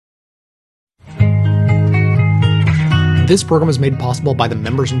This program is made possible by the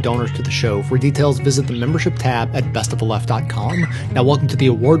members and donors to the show. For details, visit the membership tab at bestoftheleft.com. Now, welcome to the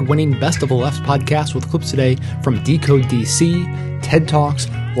award-winning Best of the Left podcast with clips today from Decode DC, TED Talks,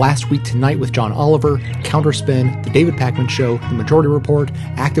 Last Week Tonight with John Oliver, Counterspin, The David Pakman Show, The Majority Report,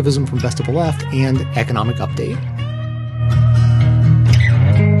 Activism from Best of the Left, and Economic Update.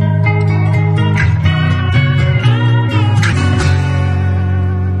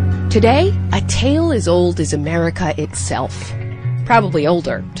 Today, a tale as old as America itself. Probably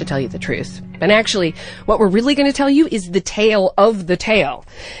older, to tell you the truth. And actually, what we're really going to tell you is the tale of the tale.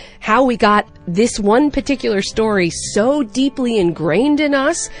 How we got this one particular story so deeply ingrained in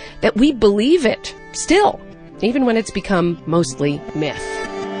us that we believe it, still, even when it's become mostly myth.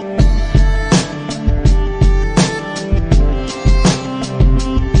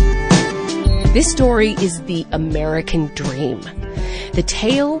 This story is the American dream. The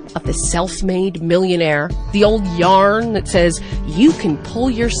tale of the self-made millionaire, the old yarn that says you can pull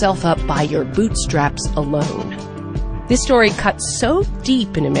yourself up by your bootstraps alone. This story cuts so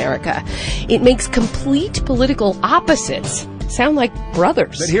deep in America, it makes complete political opposites sound like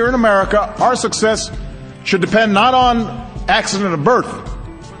brothers. That here in America, our success should depend not on accident of birth,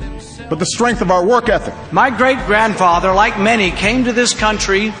 but the strength of our work ethic. My great-grandfather, like many, came to this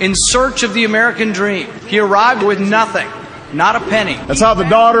country in search of the American dream. He arrived with nothing. Not a penny. That's how the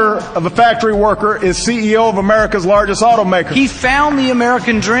daughter of a factory worker is CEO of America's largest automaker. He found the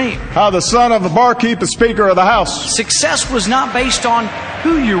American dream. How the son of the barkeep is Speaker of the House. Success was not based on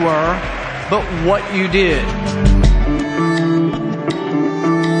who you were, but what you did.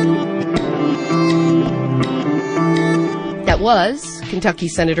 That was Kentucky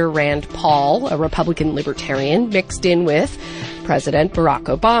Senator Rand Paul, a Republican libertarian, mixed in with President Barack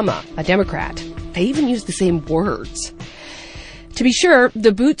Obama, a Democrat. They even used the same words. To be sure,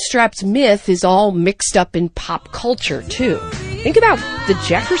 the bootstraps myth is all mixed up in pop culture, too. Think about the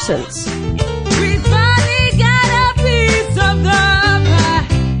Jeffersons. We finally got a piece of the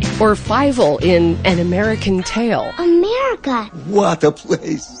pie. Or Fievel in An American Tale. America. What a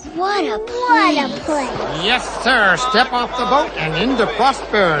place. What a place. Yes, sir. Step off the boat and into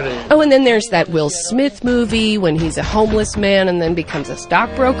prosperity. Oh, and then there's that Will Smith movie when he's a homeless man and then becomes a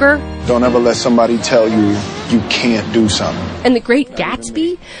stockbroker. Don't ever let somebody tell you you can't do something. And The Great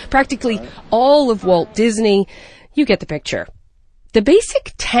Gatsby, practically all of Walt Disney. You get the picture. The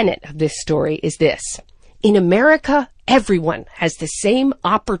basic tenet of this story is this. In America, everyone has the same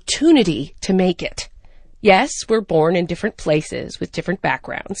opportunity to make it. Yes, we're born in different places with different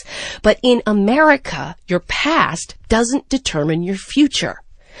backgrounds, but in America, your past doesn't determine your future.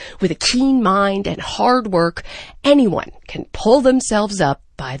 With a keen mind and hard work, anyone can pull themselves up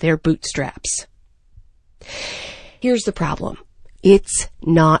by their bootstraps. Here's the problem. It's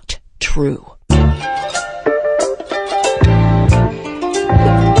not true.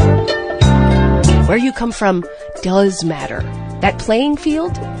 Where you come from does matter. That playing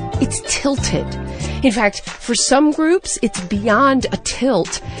field, it's tilted. In fact, for some groups, it's beyond a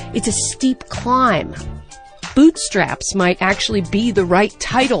tilt. It's a steep climb. Bootstraps might actually be the right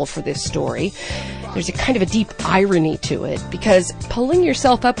title for this story. There's a kind of a deep irony to it, because pulling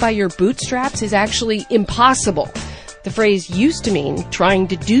yourself up by your bootstraps is actually impossible. The phrase used to mean trying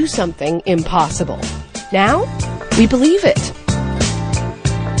to do something impossible. Now, we believe it.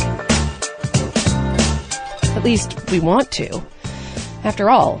 At least we want to.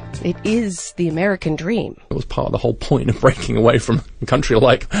 After all, it is the American dream. It was part of the whole point of breaking away from a country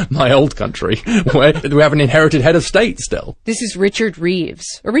like my old country, where we have an inherited head of state still. This is Richard Reeves,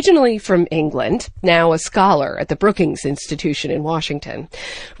 originally from England, now a scholar at the Brookings Institution in Washington.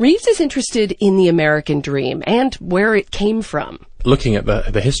 Reeves is interested in the American dream and where it came from. Looking at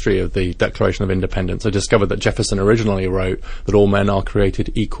the history of the Declaration of Independence, I discovered that Jefferson originally wrote that all men are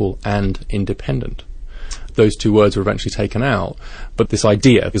created equal and independent. Those two words were eventually taken out, but this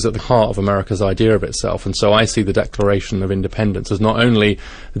idea is at the heart of America's idea of itself, and so I see the Declaration of Independence as not only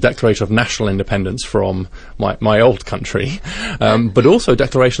the declaration of national independence from my old country, but also a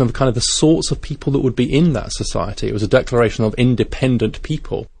declaration of kind of the sorts of people that would be in that society. It was a declaration of independent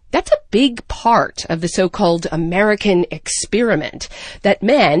people. That's a big part of the so-called American experiment, that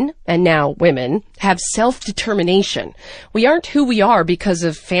men, and now women, have self-determination. We aren't who we are because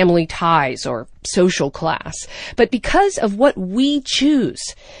of family ties or social class, but because of what we choose.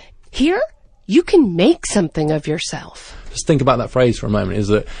 Here, you can make something of yourself. Just think about that phrase for a moment, is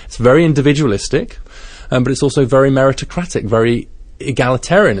that it's very individualistic, but it's also very meritocratic, very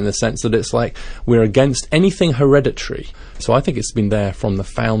egalitarian in the sense that it's like we're against anything hereditary. So I think it's been there from the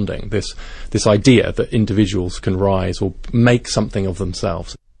founding, this idea that individuals can rise or make something of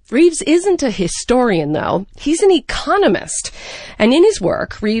themselves. Reeves isn't a historian, though. He's an economist. And in his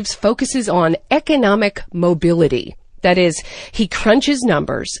work, Reeves focuses on economic mobility. That is, he crunches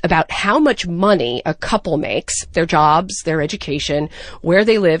numbers about how much money a couple makes, their jobs, their education, where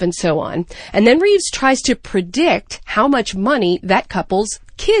they live, and so on. And then Reeves tries to predict how much money that couple's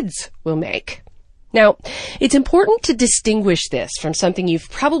kids will make. Now, it's important to distinguish this from something you've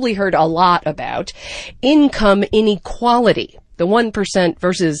probably heard a lot about, income inequality, the 1%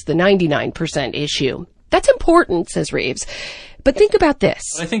 versus the 99% issue. That's important, says Reeves. But think about this.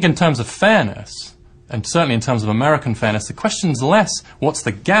 I think in terms of fairness, and certainly in terms of American fairness, the question's less what's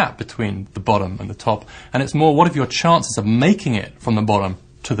the gap between the bottom and the top, and it's more what are your chances of making it from the bottom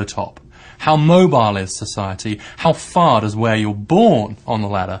to the top? How mobile is society? How far does where you're born on the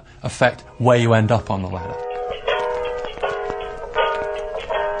ladder affect where you end up on the ladder?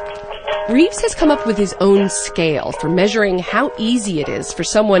 Reeves has come up with his own scale for measuring how easy it is for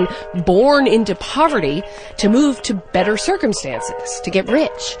someone born into poverty to move to better circumstances, to get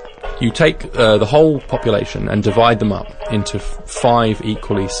rich. You take the whole population and divide them up into 5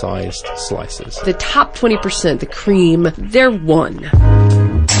 equally sized slices. The top 20%, the cream, they're 1.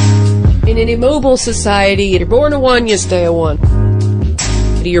 In an immobile society, you're born a 1, you stay a 1.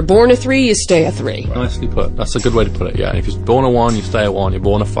 You're born a 3, you stay a 3. Nicely put. That's a good way to put it, yeah. If you're born a 1, you stay a 1. You're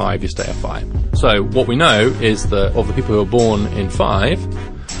born a 5, you stay a 5. So what we know is that of the people who are born in 5,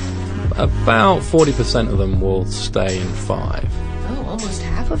 about 40% of them will stay in 5. Oh, almost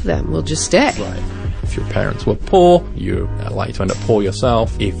half of them will just stay. Right. If your parents were poor, you're likely to end up poor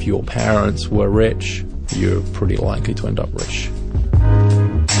yourself. If your parents were rich, you're pretty likely to end up rich.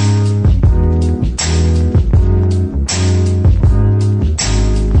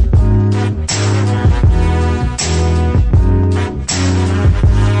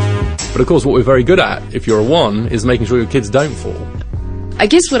 But of course, what we're very good at, if you're a 1, is making sure your kids don't fall. I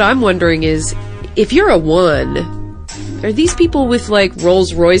guess what I'm wondering is, if you're a 1, are these people with, like,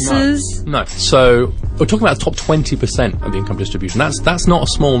 Rolls Royces? No. So we're talking about the top 20% of the income distribution. That's not a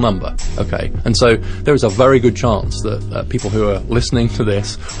small number, okay? And so there is a very good chance that people who are listening to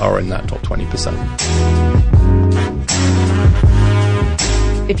this are in that top 20%.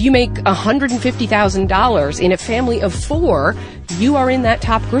 If you make $150,000 in a family of 4, you are in that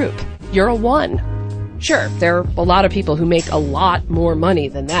top group. You're a 1. Sure, there are a lot of people who make a lot more money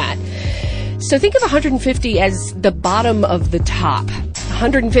than that. So think of 150 as the bottom of the top.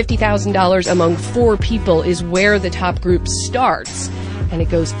 $150,000 among 4 people is where the top group starts, and it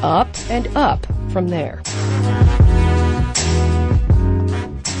goes up and up from there.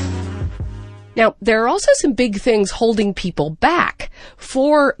 Now, there are also some big things holding people back.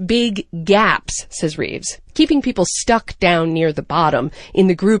 4 big gaps, says Reeves, keeping people stuck down near the bottom in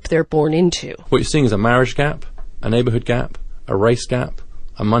the group they're born into. What you're seeing is a marriage gap, a neighborhood gap, a race gap,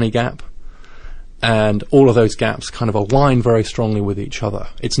 a money gap, and all of those gaps kind of align very strongly with each other.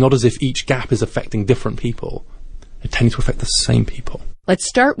 It's not as if each gap is affecting different people. They tend to affect the same people. Let's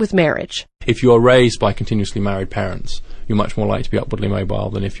start with marriage. If you are raised by continuously married parents, you're much more likely to be upwardly mobile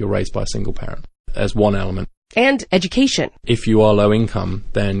than if you're raised by a single parent. As one element. And education. If you are low income,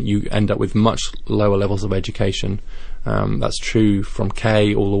 then you end up with much lower levels of education. That's true from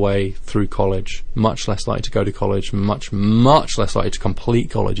K all the way through college. Much less likely to go to college, much less likely to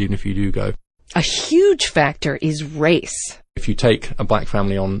complete college, even if you do go. A huge factor is race. If you take a black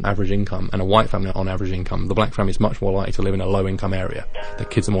family on average income and a white family on average income, the black family is much more likely to live in a low income area. The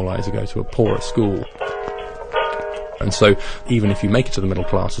kids are more likely to go to a poorer school. And so even if you make it to the middle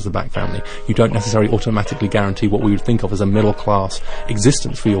class as a black family, you don't necessarily automatically guarantee what we would think of as a middle class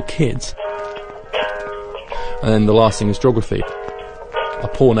existence for your kids. And then the last thing is geography. A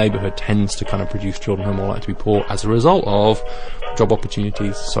poor neighbourhood tends to kind of produce children who are more likely to be poor as a result of job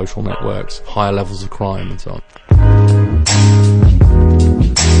opportunities, social networks, higher levels of crime and so on.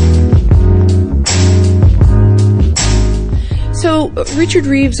 So, Richard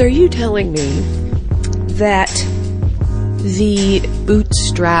Reeves, are you telling me that the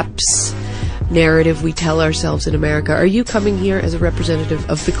bootstraps narrative we tell ourselves in America, are you coming here as a representative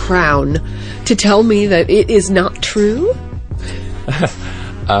of the Crown to tell me that it is not true?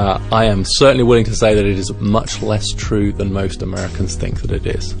 I am certainly willing to say that it is much less true than most Americans think that it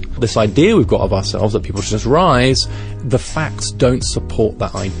is. This idea we've got of ourselves that people should just rise, the facts don't support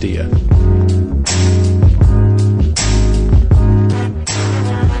that idea.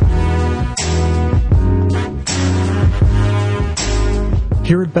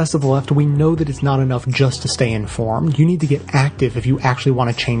 Here at Best of the Left, we know that it's not enough just to stay informed. You need to get active if you actually want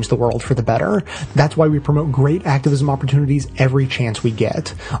to change the world for the better. That's why we promote great activism opportunities every chance we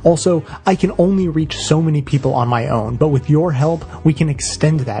get. Also, I can only reach so many people on my own, but with your help, we can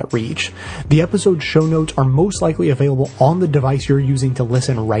extend that reach. The episode show notes are most likely available on the device you're using to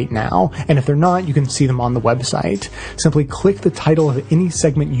listen right now, and if they're not, you can see them on the website. Simply click the title of any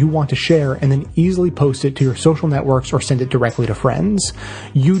segment you want to share and then easily post it to your social networks or send it directly to friends.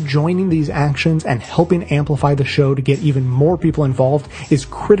 You joining these actions and helping amplify the show to get even more people involved is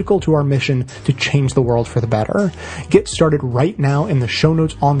critical to our mission to change the world for the better. Get started right now in the show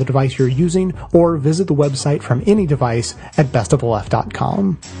notes on the device you're using, or visit the website from any device at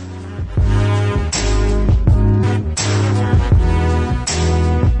bestoftheleft.com.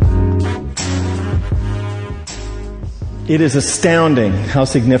 It is astounding how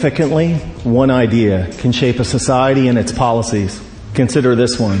significantly one idea can shape a society and its policies. Consider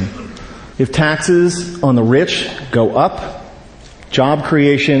this one. If taxes on the rich go up, job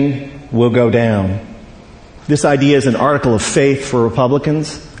creation will go down. This idea is an article of faith for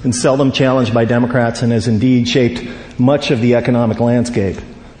Republicans and seldom challenged by Democrats, and has indeed shaped much of the economic landscape.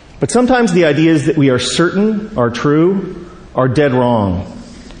 But sometimes the ideas that we are certain are true are dead wrong.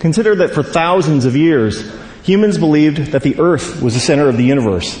 Consider that for thousands of years, humans believed that the Earth was the center of the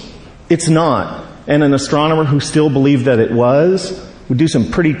universe. It's not, and an astronomer who still believed that it was would do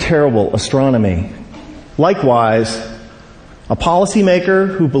some pretty terrible astronomy. Likewise, a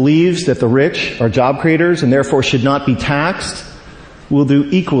policymaker who believes that the rich are job creators and therefore should not be taxed will do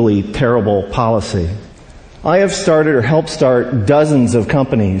equally terrible policy. I have started or helped start dozens of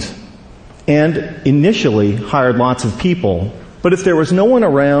companies and initially hired lots of people. But if there was no one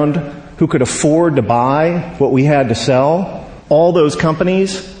around who could afford to buy what we had to sell, all those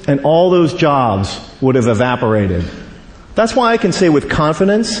companies and all those jobs would have evaporated. That's why I can say with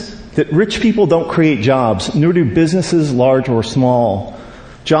confidence that rich people don't create jobs, nor do businesses large or small.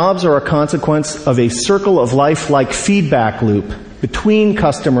 Jobs are a consequence of a circle of life-like feedback loop between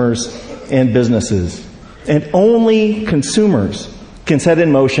customers and businesses. And only consumers can set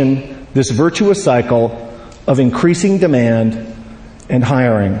in motion this virtuous cycle of increasing demand and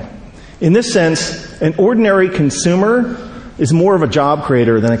hiring. In this sense, an ordinary consumer is more of a job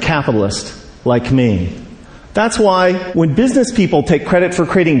creator than a capitalist like me. That's why when business people take credit for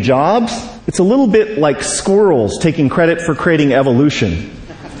creating jobs, it's a little bit like squirrels taking credit for creating evolution.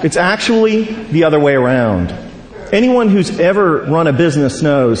 It's actually the other way around. Anyone who's ever run a business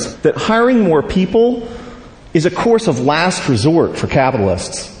knows that hiring more people is a course of last resort for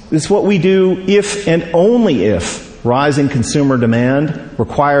capitalists. It's what we do if and only if rising consumer demand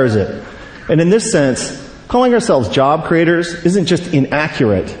requires it. And in this sense, calling ourselves job creators isn't just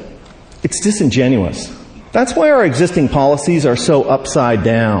inaccurate, it's disingenuous. That's why our existing policies are so upside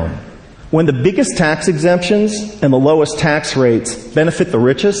down. When the biggest tax exemptions and the lowest tax rates benefit the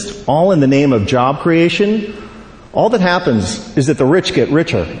richest, all in the name of job creation, all that happens is that the rich get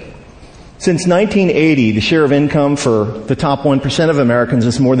richer. Since 1980, the share of income for the top 1% of Americans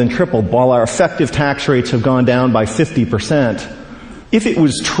has more than tripled, while our effective tax rates have gone down by 50%. If it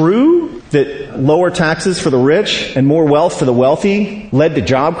was true that lower taxes for the rich and more wealth for the wealthy led to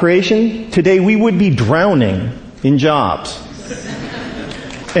job creation, today we would be drowning in jobs.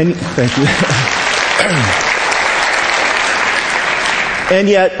 And thank you. And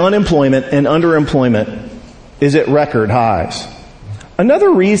yet unemployment and underemployment is at record highs.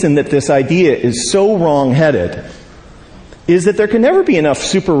 Another reason that this idea is so wrong-headed is that there can never be enough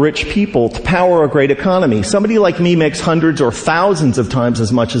super rich people to power a great economy. Somebody like me makes hundreds or thousands of times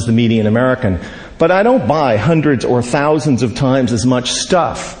as much as the median American, but I don't buy hundreds or thousands of times as much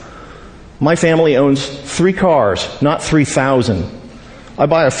stuff. My family owns 3 cars, not 3,000. I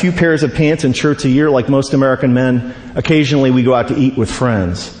buy a few pairs of pants and shirts a year like most American men. Occasionally we go out to eat with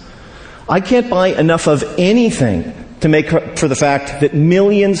friends. I can't buy enough of anything to make up for the fact that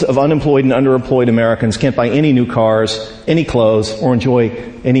millions of unemployed and underemployed Americans can't buy any new cars, any clothes, or enjoy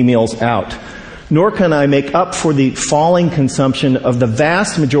any meals out. Nor can I make up for the falling consumption of the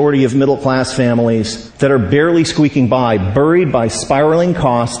vast majority of middle-class families that are barely squeaking by, buried by spiraling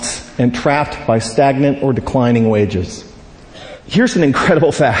costs and trapped by stagnant or declining wages. Here's an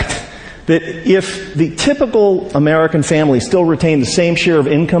incredible fact, that if the typical American family still retained the same share of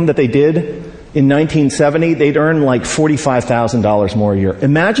income that they did in 1970, they'd earn like $45,000 more a year.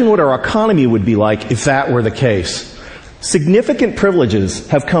 Imagine what our economy would be like if that were the case. Significant privileges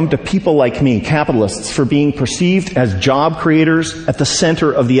have come to people like me, capitalists, for being perceived as job creators at the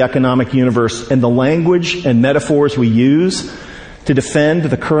center of the economic universe, and the language and metaphors we use to defend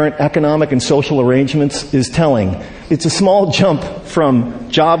the current economic and social arrangements is telling. It's a small jump from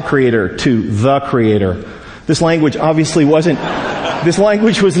job creator to the creator. This language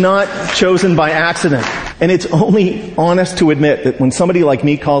was not chosen by accident. And it's only honest to admit that when somebody like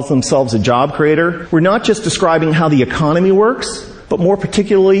me calls themselves a job creator, we're not just describing how the economy works, but more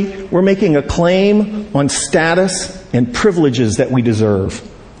particularly, we're making a claim on status and privileges that we deserve.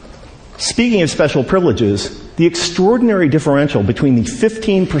 Speaking of special privileges, the extraordinary differential between the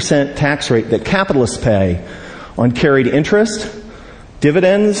 15% tax rate that capitalists pay on carried interest,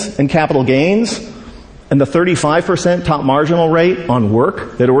 dividends, and capital gains, and the 35% top marginal rate on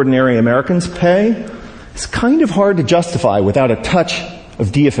work that ordinary Americans pay is kind of hard to justify without a touch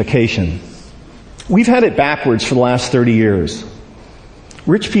of deification. We've had it backwards for the last 30 years.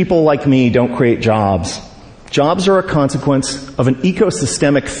 Rich people like me don't create jobs. Jobs are a consequence of an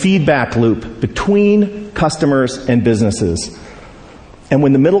ecosystemic feedback loop between customers and businesses. And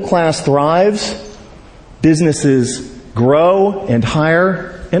when the middle class thrives, businesses grow and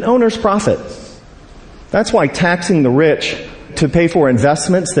hire, and owners profit. That's why taxing the rich to pay for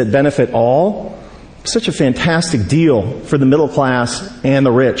investments that benefit all is such a fantastic deal for the middle class and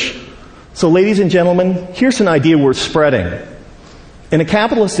the rich. So, ladies and gentlemen, here's an idea worth spreading. In a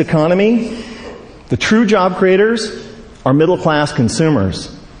capitalist economy, the true job creators are middle-class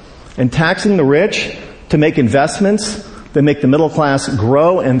consumers. And taxing the rich to make investments that make the middle class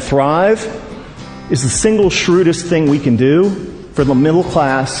grow and thrive is the single shrewdest thing we can do for the middle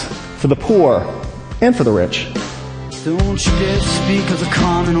class, for the poor, and for the rich. Don't you dare speak of the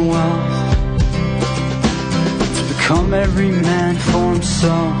commonwealth, to become every man for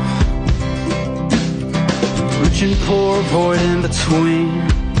himself. Rich and poor avoid in between,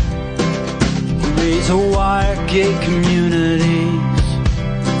 raise a wire gate communities.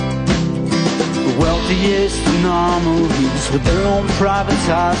 The wealthiest anomalies with their own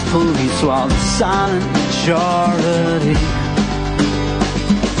privatized police, while the silent majority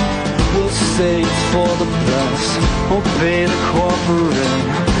will say it's for the best, obey the corporate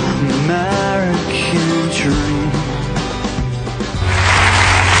American dream.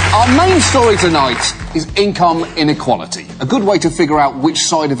 Our main story tonight is income inequality. A good way to figure out which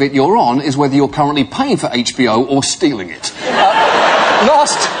side of it you're on is whether you're currently paying for HBO or stealing it.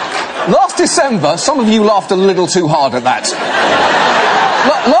 Last December, some of you laughed a little too hard at that.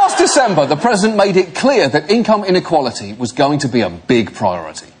 Last December, the President made it clear that income inequality was going to be a big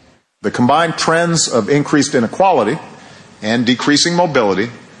priority. The combined trends of increased inequality and decreasing mobility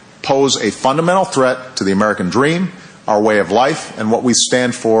pose a fundamental threat to the American dream, our way of life, and what we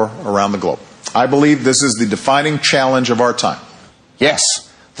stand for around the globe. I believe this is the defining challenge of our time. Yes,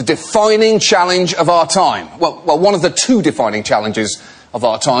 the defining challenge of our time. Well, one of the two defining challenges of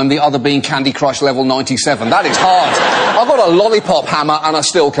our time, the other being Candy Crush level 97. That is hard. I've got a lollipop hammer and I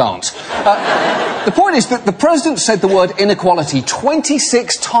still can't. The point is that the President said the word inequality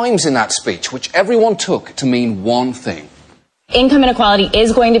 26 times in that speech, which everyone took to mean one thing. Income inequality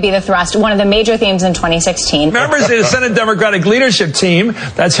is going to be the thrust, one of the major themes in 2016. Members of the Senate Democratic leadership team,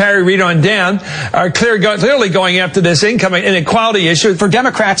 that's Harry Reid on down, are clearly going after this income inequality issue. For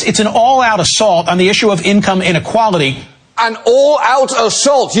Democrats, it's an all-out assault on the issue of income inequality. An all-out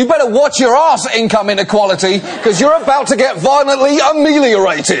assault. You better watch your ass, income inequality, because you're about to get violently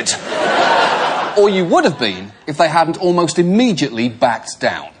ameliorated. Or you would have been if they hadn't almost immediately backed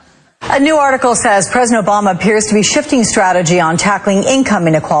down. A new article says President Obama appears to be shifting strategy on tackling income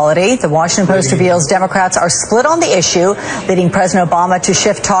inequality. The Washington Post reveals Democrats are split on the issue, leading President Obama to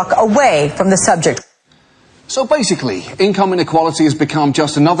shift talk away from the subject. So basically, income inequality has become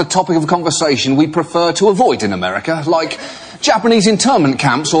just another topic of conversation we prefer to avoid in America, like Japanese internment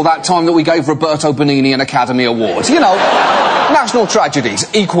camps or that time that we gave Roberto Benigni an Academy Award. You know, national tragedies,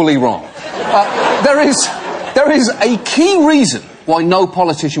 equally wrong. There is a key reason why no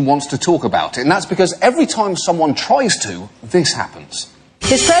politician wants to talk about it, and that's because every time someone tries to, this happens.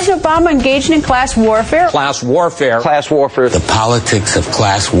 Is President Obama engaged in class warfare? Class warfare. Class warfare. The politics of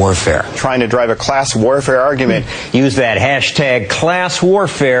class warfare. Trying to drive a class warfare argument. Use that hashtag class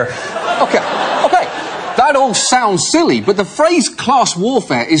warfare. Okay. That all sounds silly, but the phrase class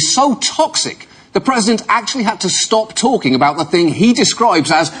warfare is so toxic, the President actually had to stop talking about the thing he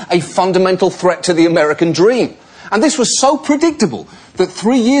describes as a fundamental threat to the American dream. And this was so predictable that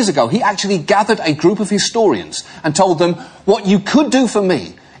 3 years ago he actually gathered a group of historians and told them, what you could do for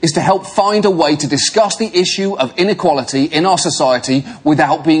me is to help find a way to discuss the issue of inequality in our society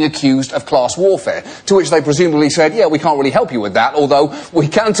without being accused of class warfare. To which they presumably said, yeah, we can't really help you with that, although we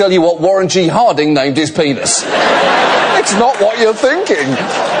can tell you what Warren G. Harding named his penis. It's not what you're thinking.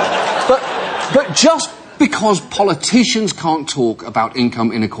 But just because politicians can't talk about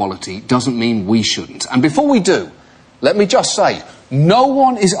income inequality doesn't mean we shouldn't. And before we do, let me just say, no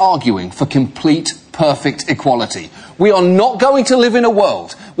one is arguing for complete, perfect equality. We are not going to live in a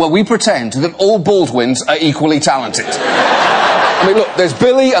world where we pretend that all Baldwins are equally talented. I mean, look, there's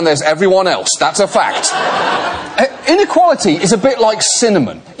Billy and there's everyone else. That's a fact. Inequality is a bit like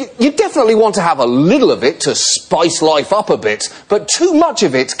cinnamon. You definitely want to have a little of it to spice life up a bit, but too much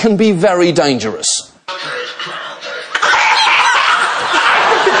of it can be very dangerous.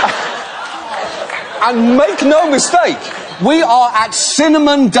 And make no mistake, we are at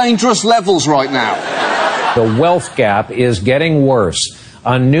cinnamon dangerous levels right now. The wealth gap is getting worse.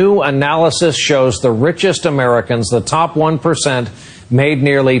 A new analysis shows the richest Americans, the top 1%, made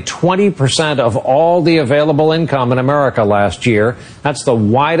nearly 20% of all the available income in America last year. That's the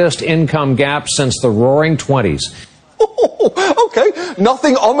widest income gap since the Roaring '20s. Okay,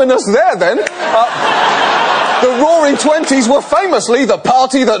 nothing ominous there then. The Roaring '20s were famously the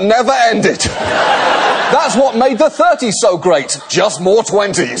party that never ended. That's what made the '30s so great, just more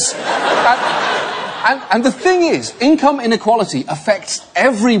 20s. And the thing is, income inequality affects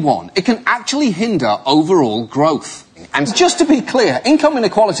everyone. It can actually hinder overall growth. And just to be clear, income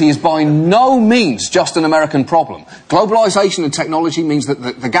inequality is by no means just an American problem. Globalization and technology means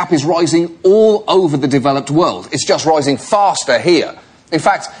that the gap is rising all over the developed world. It's just rising faster here. In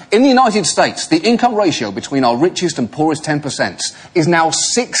fact, in the United States, the income ratio between our richest and poorest 10% is now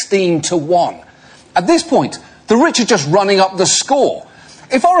 16-1. At this point, the rich are just running up the score.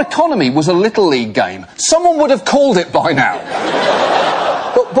 If our economy was a Little League game, someone would have called it by now.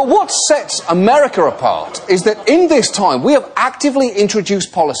 But what sets America apart is that in this time we have actively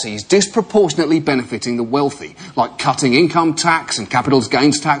introduced policies disproportionately benefiting the wealthy, like cutting income tax and capital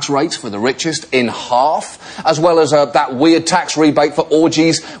gains tax rates for the richest in half, as well as that weird tax rebate for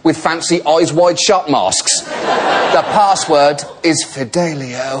orgies with fancy eyes wide shut masks. The password is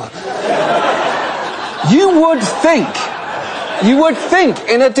Fidelio. You would think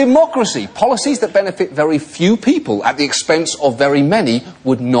in a democracy, policies that benefit very few people at the expense of very many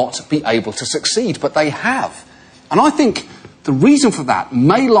would not be able to succeed, but they have. And I think the reason for that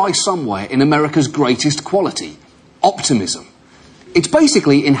may lie somewhere in America's greatest quality, optimism. It's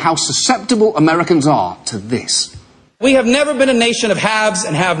basically in how susceptible Americans are to this. We have never been a nation of haves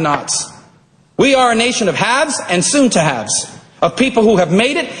and have-nots. We are a nation of haves and soon-to-haves, of people who have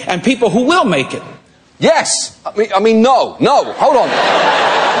made it and people who will make it. Yes! I mean, no, hold on.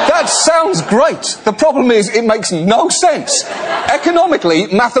 That sounds great. The problem is it makes no sense. Economically,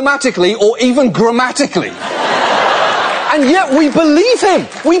 mathematically, or even grammatically. And yet we believe him.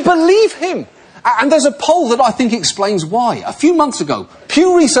 We believe him. And there's a poll that I think explains why. A few months ago,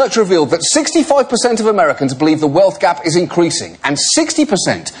 Pew Research revealed that 65% of Americans believe the wealth gap is increasing, and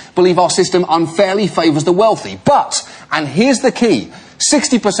 60% believe our system unfairly favours the wealthy. But, and here's the key,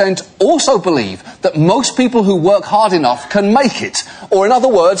 60% also believe that most people who work hard enough can make it. Or in other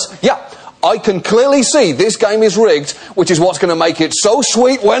words, yeah, I can clearly see this game is rigged, which is what's going to make it so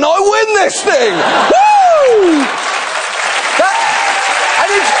sweet when I win this thing! Woo! And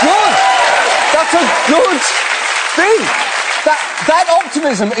it's good! That's a good thing! That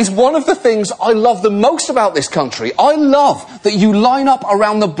optimism is one of the things I love the most about this country. I love that you line up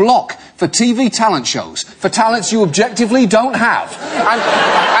around the block for TV talent shows, for talents you objectively don't have. And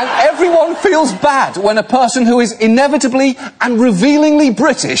everyone feels bad when a person who is inevitably and revealingly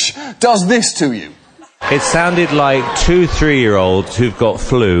British does this to you. It sounded like 2 3-year-olds who've got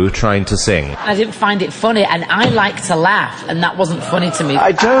flu trying to sing. I didn't find it funny, and I like to laugh, and that wasn't funny to me.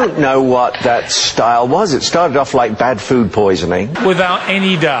 I don't know what that style was. It started off like bad food poisoning. Without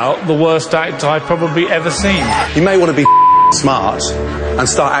any doubt, the worst act I've probably ever seen. You may want to be smart and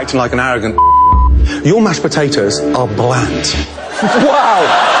start acting like an arrogant. Your mashed potatoes are bland.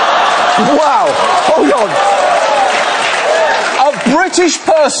 Wow! Hold on. A British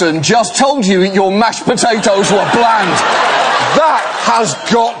person just told you your mashed potatoes were bland. That has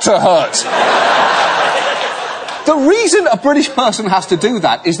got to hurt. The reason a British person has to do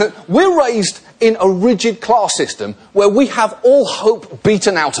that is that we're raised in a rigid class system where we have all hope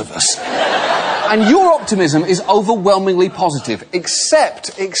beaten out of us. And your optimism is overwhelmingly positive,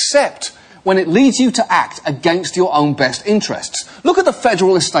 except when it leads you to act against your own best interests. Look at the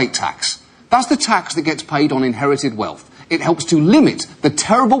federal estate tax. That's the tax that gets paid on inherited wealth. It helps to limit the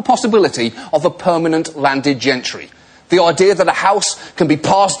terrible possibility of a permanent landed gentry. The idea that a house can be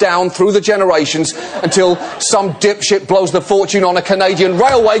passed down through the generations until some dipshit blows the fortune on a Canadian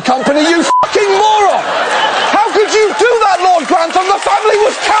railway company, you fucking moron! How could you do that, Lord Grantham? The family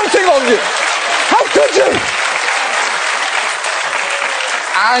was counting on you! How could you?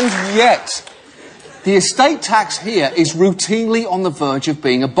 And The estate tax here is routinely on the verge of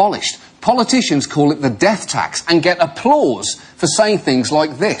being abolished. Politicians call it the death tax and get applause for saying things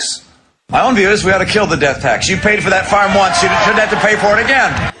like this. My own view is we ought to kill the death tax. You paid for that farm once, you shouldn't have to pay for it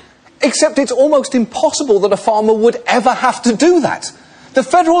again. Except it's almost impossible that a farmer would ever have to do that. The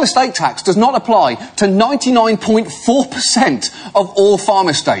federal estate tax does not apply to 99.4% of all farm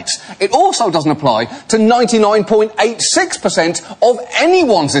estates. It also doesn't apply to 99.86% of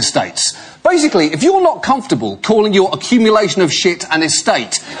anyone's estates. Basically, if you're not comfortable calling your accumulation of shit an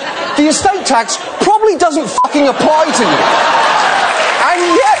estate, the estate tax probably doesn't fucking apply to you.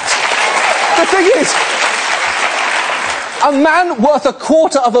 And yet, the thing is, a man worth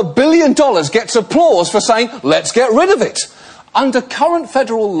 $250 million gets applause for saying, let's get rid of it. Under current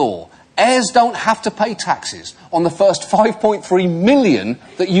federal law, heirs don't have to pay taxes on the first $5.3 million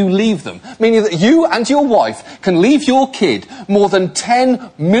that you leave them, meaning that you and your wife can leave your kid more than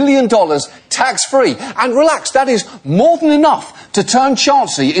 $10 million tax-free. And relax, that is more than enough to turn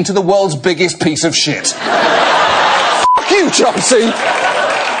Chauncey into the world's biggest piece of shit. Fuck you, Chauncey!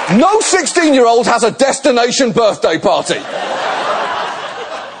 No 16-year-old has a destination birthday party.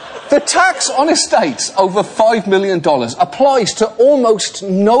 The tax on estates over $5 million applies to almost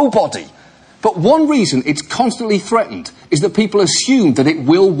nobody. But one reason it's constantly threatened is that people assume that it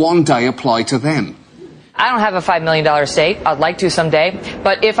will one day apply to them. I don't have a $5 million estate. I'd like to someday.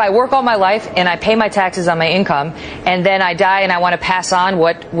 But if I work all my life and I pay my taxes on my income and then I die and I want to pass on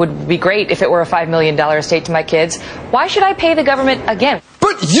what would be great if it were a $5 million estate to my kids, why should I pay the government again?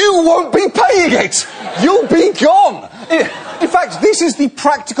 But you won't be paying it! You'll be gone! In fact, this is the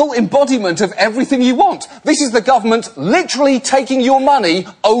practical embodiment of everything you want. This is the government literally taking your money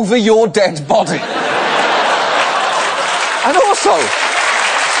over your dead body. And also,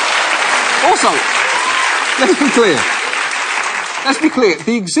 let's be clear,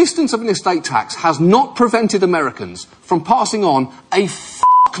 the existence of an estate tax has not prevented Americans from passing on a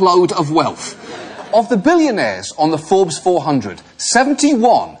fuckload of wealth. Of the billionaires on the Forbes 400,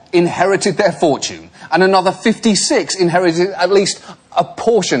 71 inherited their fortune, and another 56 inherited at least a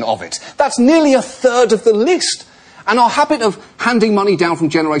portion of it. That's nearly a third of the list. And our habit of handing money down from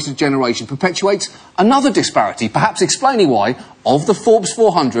generation to generation perpetuates another disparity, perhaps explaining why, of the Forbes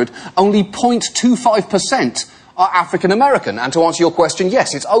 400, only 0.25% are African American. And to answer your question,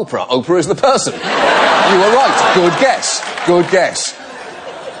 yes, it's Oprah. Oprah is the person. You were right. Good guess. Good guess.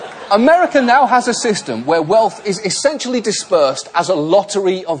 America now has a system where wealth is essentially dispersed as a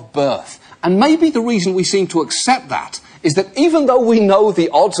lottery of birth. And maybe the reason we seem to accept that is that even though we know the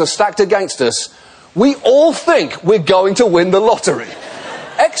odds are stacked against us, we all think we're going to win the lottery.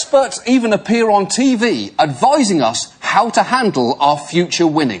 Experts even appear on TV advising us how to handle our future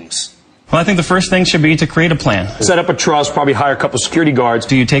winnings. Well, I think the first thing should be to create a plan. Set up a trust, probably hire a couple security guards.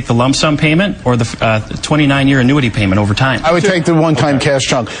 Do you take the lump sum payment or the 29-year annuity payment over time? I would take the one-time cash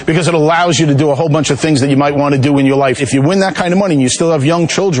chunk because it allows you to do a whole bunch of things that you might want to do in your life. If you win that kind of money and you still have young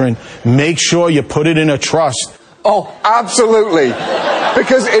children, make sure you put it in a trust. Oh, absolutely.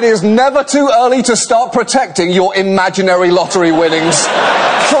 Because it is never too early to start protecting your imaginary lottery winnings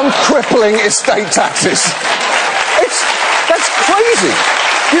from crippling estate taxes. That's crazy.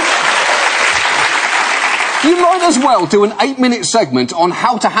 You might as well do an 8-minute segment on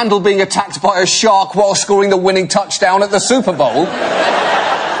how to handle being attacked by a shark while scoring the winning touchdown at the Super Bowl.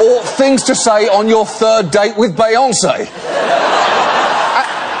 Or things to say on your third date with Beyonce.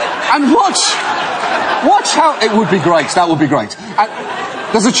 And watch how... It would be great, that would be great.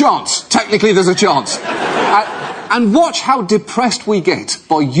 There's a chance. Technically, there's a chance. And watch how depressed we get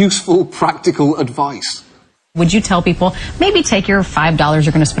by useful, practical advice. Would you tell people, maybe take your $5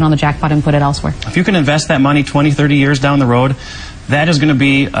 you're going to spend on the jackpot and put it elsewhere? If you can invest that money 20, 30 years down the road, that is going to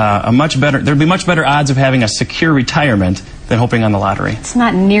be there'd be much better odds of having a secure retirement than hoping on the lottery. It's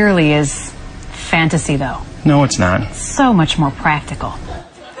not nearly as fantasy, though. No, it's not. It's so much more practical.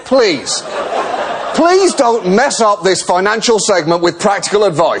 Please don't mess up this financial segment with practical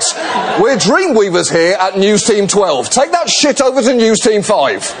advice. We're Dreamweavers here at News Team 12. Take that shit over to News Team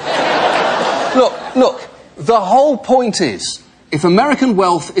 5. Look. The whole point is, if American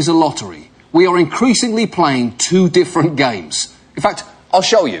wealth is a lottery, we are increasingly playing two different games. In fact, I'll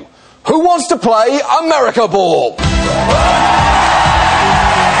show you. Who wants to play America Ball? Okay.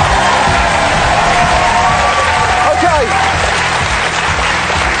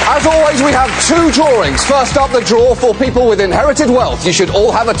 As always, we have two drawings. First up, the draw for people with inherited wealth. You should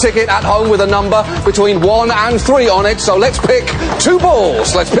all have a ticket at home with a number between 1 and 3 on it, so let's pick 2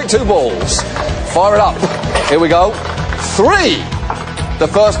 balls. Let's pick 2 balls. Fire it up. Here we go. 3. The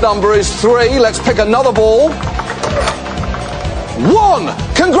first number is 3. Let's pick another ball. 1.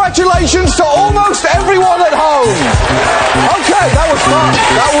 Congratulations to almost everyone at home. Okay, that was fun.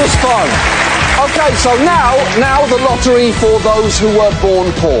 That was fun. Okay, so now the lottery for those who were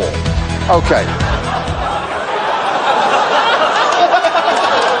born poor. Okay.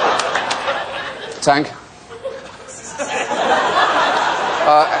 Tank.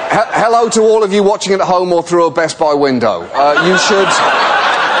 Hello to all of you watching at home or through a Best Buy window.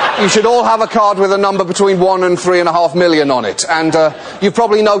 You should all have a card with a number between 1 and 3.5 million on it. And you've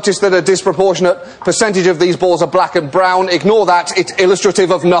probably noticed that a disproportionate percentage of these balls are black and brown. Ignore that. It's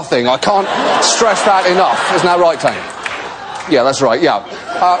illustrative of nothing. I can't stress that enough. Isn't that right, Tank? Yeah, that's right, yeah.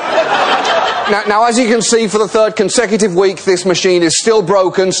 Now, as you can see, for the third consecutive week, this machine is still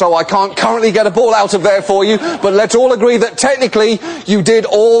broken, so I can't currently get a ball out of there for you. But let's all agree that technically you did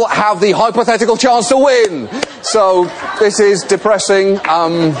all have the hypothetical chance to win. So this is depressing.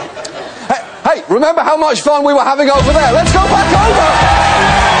 Hey, remember how much fun we were having over there? Let's go back over.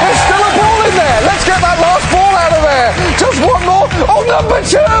 There's still a ball in there. Let's get that last ball out of there. Just one more. Oh, number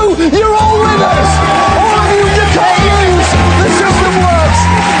 2. You're all winners. All of you can't lose. The system works.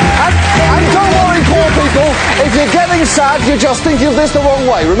 And don't worry, poor people. If you're getting sad, you're just thinking of this the wrong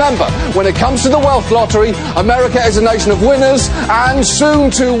way. Remember, when it comes to the wealth lottery, America is a nation of winners and soon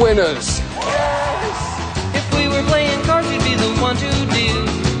to winners. If we were playing cards, you'd be the one to deal.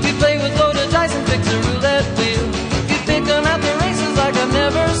 We'd play with loaded dice and fix a roulette wheel. You'd pick them at the races like I've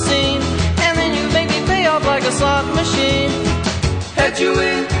never seen, and then you'd make me pay off like a slot machine. Head you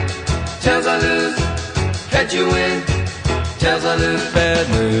win, tails I lose. Head you win, tails I lose. Bad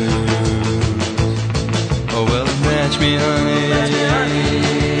news. Oh well, match me, honey.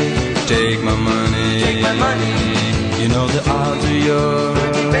 Take my money. Take my money. You know the odds are yours,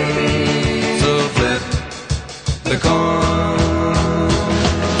 baby. So flip the coin.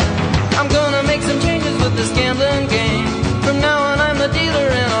 I'm gonna make some changes with this gambling game. From now on, I'm the dealer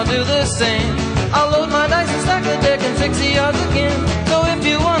and I'll do the same. I'll load my dice and stack the deck and fix the odds again. So if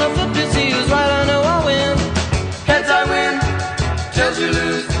you wanna flip to see who's right, I know I'll win. Heads I win, tails you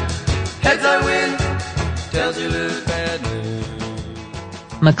lose. Heads I win, tails you lose. Bad news.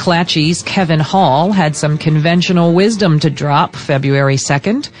 McClatchy's Kevin Hall had some conventional wisdom to drop February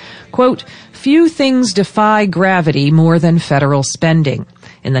 2nd. Quote, "Few things defy gravity more than federal spending.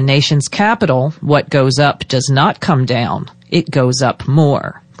 In the nation's capital, what goes up does not come down. It goes up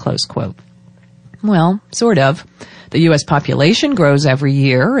more." Close quote. Well, sort of. The U.S. population grows every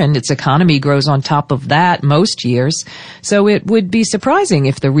year, and its economy grows on top of that most years, so it would be surprising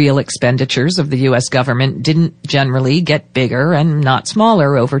if the real expenditures of the U.S. government didn't generally get bigger and not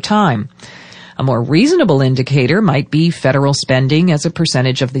smaller over time. A more reasonable indicator might be federal spending as a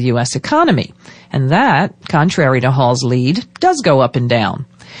percentage of the U.S. economy, and that, contrary to Hall's lead, does go up and down.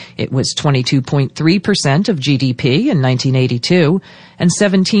 It was 22.3% of GDP in 1982 and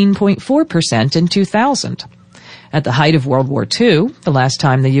 17.4% in 2000. At the height of World War II, the last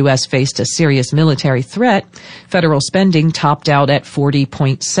time the U.S. faced a serious military threat, federal spending topped out at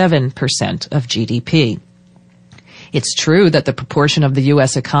 40.7% of GDP. It's true that the proportion of the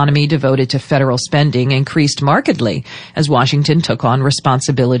U.S. economy devoted to federal spending increased markedly as Washington took on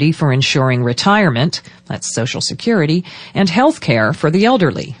responsibility for ensuring retirement, that's Social Security, and health care for the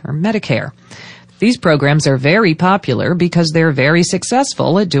elderly, or Medicare. These programs are very popular because they're very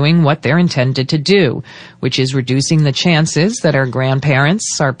successful at doing what they're intended to do, which is reducing the chances that our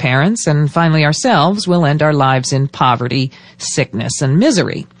grandparents, our parents, and finally ourselves will end our lives in poverty, sickness, and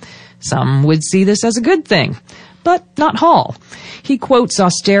misery. Some would see this as a good thing, but not Hall. He quotes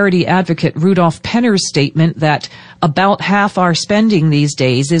austerity advocate Rudolph Penner's statement that about half our spending these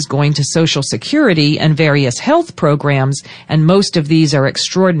days is going to Social Security and various health programs, and most of these are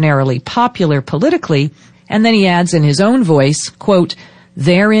extraordinarily popular politically. And then he adds in his own voice, quote,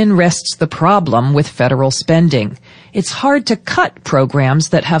 "Therein rests the problem with federal spending. It's hard to cut programs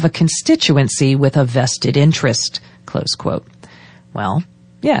that have a constituency with a vested interest," close quote. Well,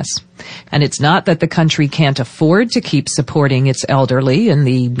 yes. And it's not that the country can't afford to keep supporting its elderly in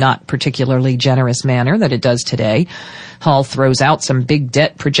the not particularly generous manner that it does today. Hall throws out some big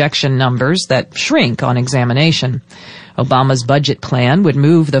debt projection numbers that shrink on examination. Obama's budget plan would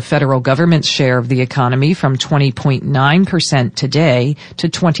move the federal government's share of the economy from 20.9% today to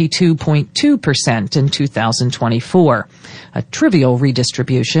 22.2% in 2024, a trivial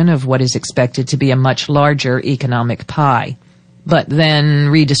redistribution of what is expected to be a much larger economic pie. But then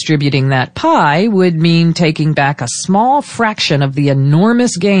redistributing that pie would mean taking back a small fraction of the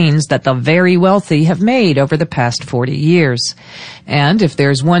enormous gains that the very wealthy have made over the past 40 years. And if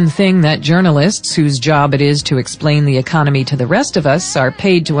there's one thing that journalists, whose job it is to explain the economy to the rest of us, are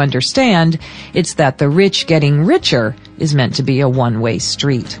paid to understand, it's that the rich getting richer is meant to be a one-way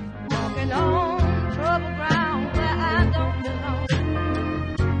street.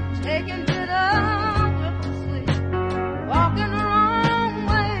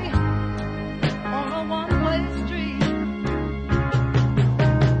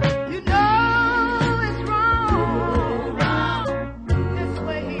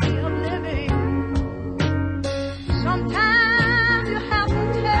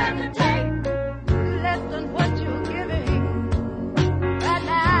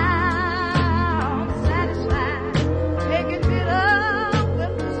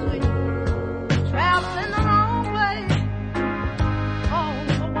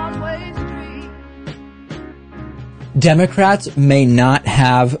 Democrats may not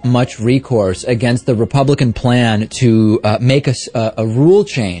have much recourse against the Republican plan to make a rule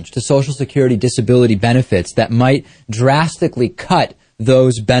change to Social Security disability benefits that might drastically cut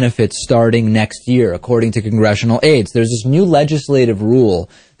those benefits starting next year, according to congressional aides. There's this new legislative rule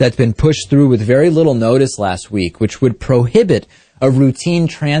that's been pushed through with very little notice last week, which would prohibit a routine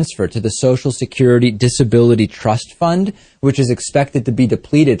transfer to the Social Security Disability Trust Fund, which is expected to be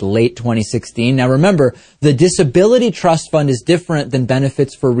depleted late 2016. Now remember, the Disability Trust Fund is different than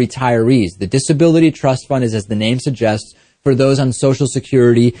benefits for retirees. The Disability Trust Fund is, as the name suggests, for those on Social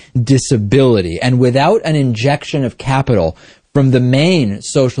Security disability. And without an injection of capital from the main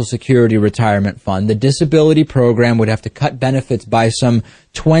Social Security retirement fund, the disability program would have to cut benefits by some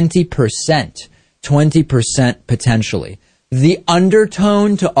 20% potentially. The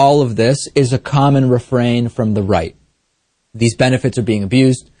undertone to all of this is a common refrain from the right. These benefits are being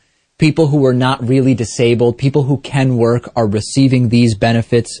abused. People who are not really disabled, people who can work are receiving these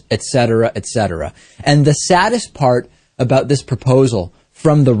benefits, etc., etc. And the saddest part about this proposal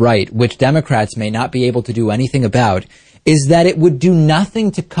from the right, which Democrats may not be able to do anything about, is that it would do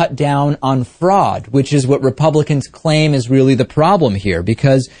nothing to cut down on fraud, which is what Republicans claim is really the problem here,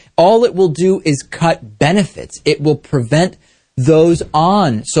 because all it will do is cut benefits. It will prevent those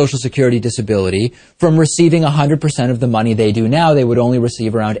on Social Security disability from receiving 100% of the money they do now. They would only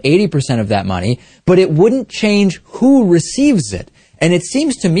receive around 80% of that money, but it wouldn't change who receives it. And it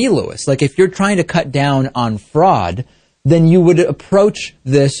seems to me, Lewis, like if you're trying to cut down on fraud, then you would approach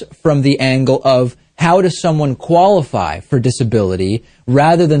this from the angle of how does someone qualify for disability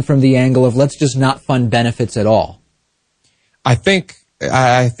rather than from the angle of let's just not fund benefits at all. I think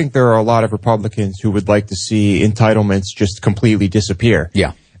there are a lot of Republicans who would like to see entitlements just completely disappear.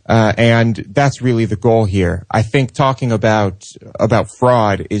 Yeah. And that's really the goal here. I think talking about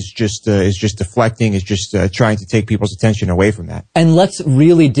fraud is just deflecting, is just trying to take people's attention away from that. And let's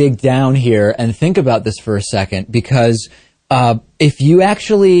really dig down here and think about this for a second, because if you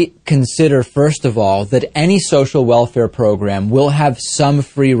actually consider, first of all, that any social welfare program will have some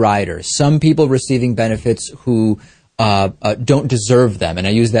free riders, some people receiving benefits who don't deserve them, and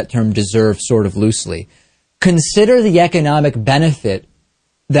I use that term deserve sort of loosely. Consider the economic benefit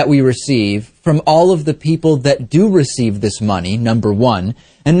that we receive from all of the people that do receive this money, number one.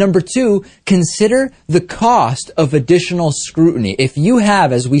 And number two, consider the cost of additional scrutiny. If you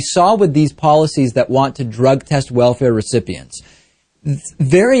have, as we saw with these policies that want to drug test welfare recipients,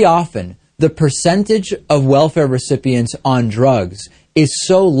 very often the percentage of welfare recipients on drugs is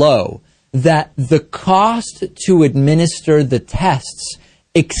so low that the cost to administer the tests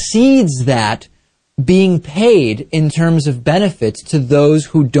exceeds that being paid in terms of benefits to those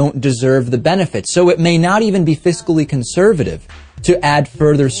who don't deserve the benefits. So it may not even be fiscally conservative to add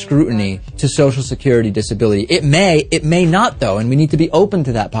further scrutiny to Social Security disability. It may not though, and we need to be open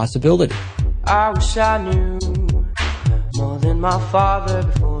to that possibility. I wish I knew more than my father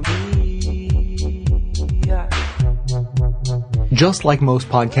before me. Just like most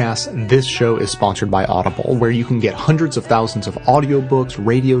podcasts, this show is sponsored by Audible, where you can get hundreds of thousands of audiobooks,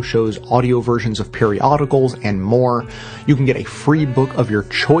 radio shows, audio versions of periodicals, and more. You can get a free book of your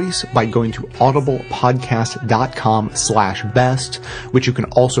choice by going to audiblepodcast.com/best, which you can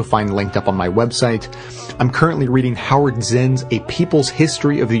also find linked up on my website. I'm currently reading Howard Zinn's A People's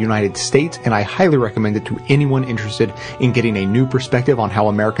History of the United States, and I highly recommend it to anyone interested in getting a new perspective on how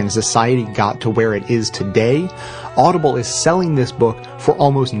American society got to where it is today. Audible is selling this book for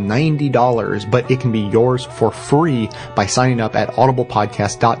almost $90, but it can be yours for free by signing up at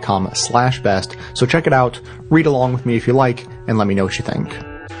audiblepodcast.com/best. So check it out, read along with me if you like, and let me know what you think.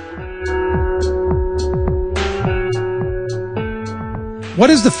 What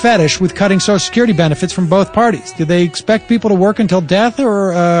is the fetish with cutting Social Security benefits from both parties? Do they expect people to work until death,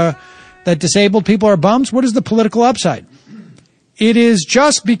 or that disabled people are bums? What is the political upside? It is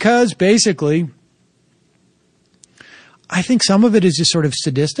just because, basically, I think some of it is just sort of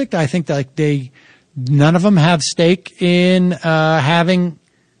sadistic. I think that none of them have stake in having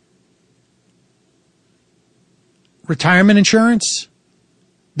retirement insurance.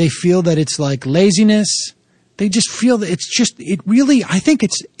 They feel that it's like laziness. They just feel that I think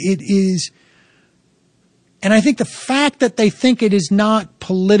it is. And I think the fact that they think it is not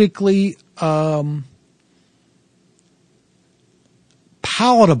politically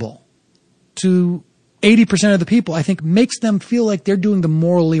palatable to 80% of the people, I think makes them feel like they're doing the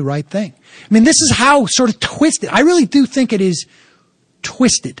morally right thing. I mean, this is how sort of twisted. I really do think it is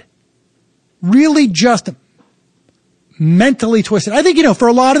twisted. Really just mentally twisted. I think, for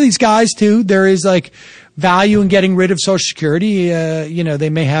a lot of these guys too, there is like value in getting rid of Social Security. They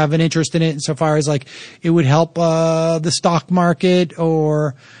may have an interest in it insofar as like it would help the stock market,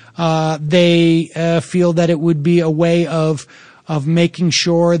 or they feel that it would be a way of making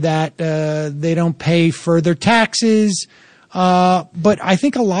sure that they don't pay further taxes. But I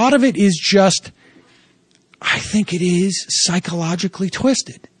think a lot of it is just, I think it is psychologically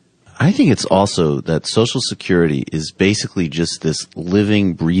twisted. I think it's also that Social Security is basically just this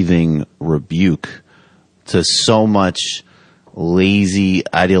living, breathing rebuke to so much lazy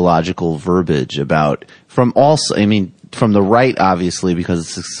ideological verbiage from the right, obviously, because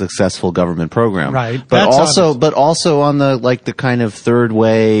it's a successful government program. Right. But also on the kind of third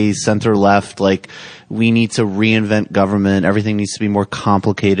way, center left, like we need to reinvent government. Everything needs to be more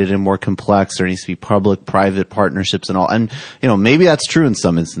complicated and more complex. There needs to be public-private partnerships and all. And, maybe that's true in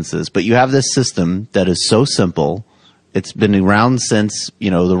some instances, but you have this system that is so simple. It's been around since,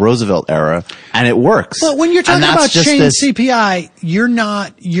 the Roosevelt era, and it works. But when you're talking about change CPI,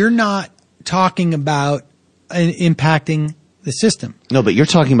 you're not talking about impacting the system. No, but you're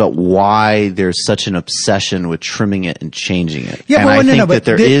talking about why there's such an obsession with trimming it and changing it. Yeah, and but I think that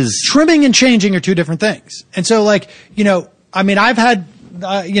there is trimming and changing are two different things. And so, I've had,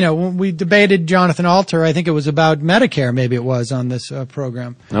 when we debated Jonathan Alter, I think it was about Medicare, maybe it was on this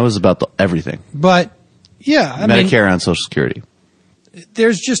program. That was about everything. But yeah, Medicare and Social Security.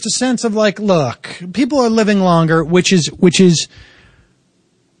 There's just a sense of like, look, people are living longer, which is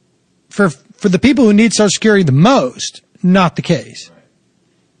for the people who need Social Security the most, not the case.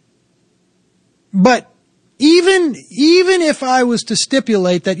 But even if I was to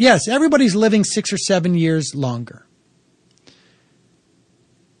stipulate that, yes, everybody's living 6 or 7 years longer,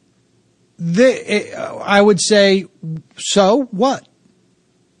 I would say, so what?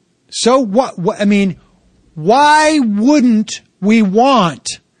 So what? Why wouldn't we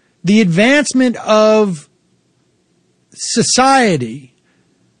want the advancement of society,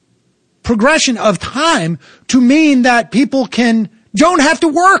 progression of time, to mean that people don't have to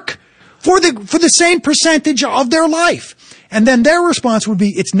work for the same percentage of their life? And then their response would be,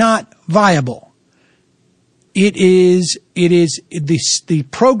 it's not viable. The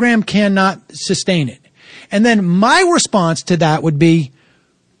program cannot sustain it. And then my response to that would be,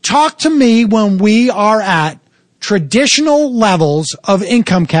 talk to me when we are at traditional levels of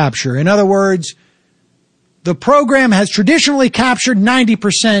income capture. In other words, the program has traditionally captured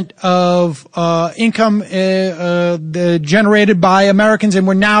 90% of income generated by Americans, and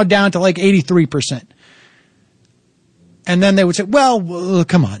we're now down to like 83%. And then they would say, well,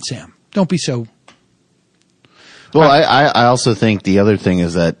 come on, Sam, don't be so. Well, I also think the other thing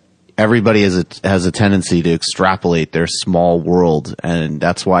is that everybody has a tendency to extrapolate their small world, and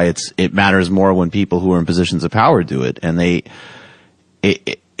that's why it matters more when people who are in positions of power do it. And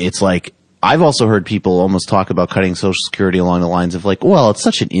it's like, I've also heard people almost talk about cutting Social Security along the lines of like, well, it's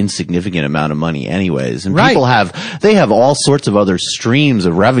such an insignificant amount of money anyways. And people have all sorts of other streams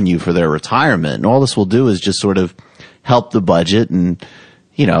of revenue for their retirement. And all this will do is just sort of help the budget. And,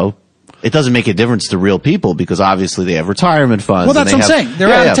 it doesn't make a difference to real people because obviously they have retirement funds. Well, that's what I'm saying.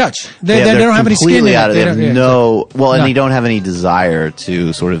 They're out of touch. They don't have any skin in it. And they don't have any desire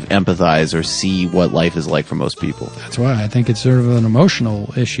to sort of empathize or see what life is like for most people. That's why I think it's sort of an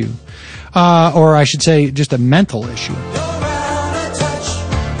emotional issue. Or I should say just a mental issue.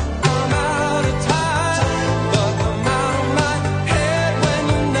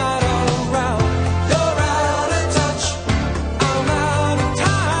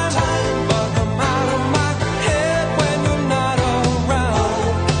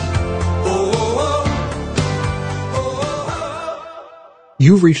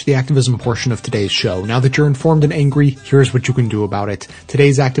 You've reached the activism portion of today's show. Now that you're informed and angry, here's what you can do about it.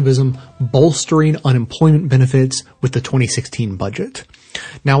 Today's activism, bolstering unemployment benefits with the 2016 budget.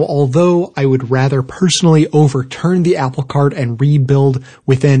 Now, although I would rather personally overturn the apple cart and rebuild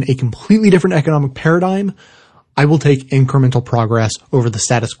within a completely different economic paradigm, I will take incremental progress over the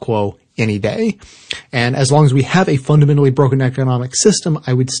status quo any day. And as long as we have a fundamentally broken economic system,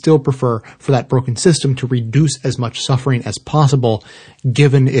 I would still prefer for that broken system to reduce as much suffering as possible,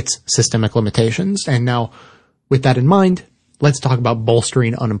 given its systemic limitations. And now, with that in mind, let's talk about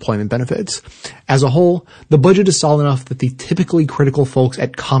bolstering unemployment benefits. As a whole, the budget is solid enough that the typically critical folks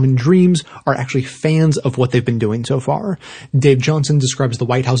at Common Dreams are actually fans of what they've been doing so far. Dave Johnson describes the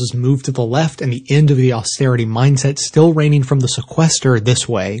White House's move to the left and the end of the austerity mindset still reigning from the sequester this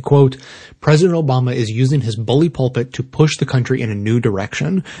way, quote, President Obama is using his bully pulpit to push the country in a new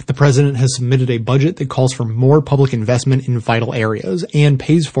direction. The president has submitted a budget that calls for more public investment in vital areas and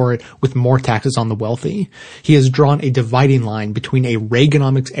pays for it with more taxes on the wealthy. He has drawn a dividing line between a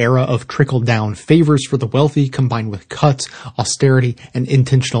Reaganomics era of trickle-down favors for the wealthy combined with cuts, austerity, and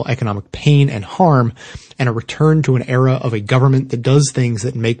intentional economic pain and harm, and a return to an era of a government that does things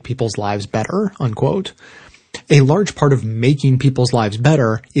that make people's lives better, unquote. A large part of making people's lives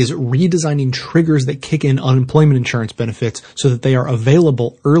better is redesigning triggers that kick in unemployment insurance benefits so that they are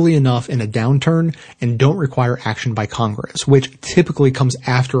available early enough in a downturn and don't require action by Congress, which typically comes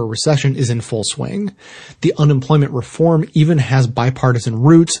after a recession is in full swing. The unemployment reform even has bipartisan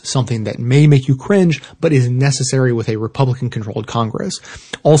roots, something that may make you cringe, but is necessary with a Republican-controlled Congress.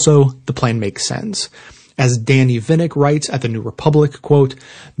 Also, the plan makes sense. As Danny Vinnick writes at the New Republic, quote,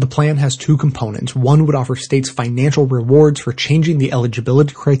 the plan has two components. One would offer states financial rewards for changing the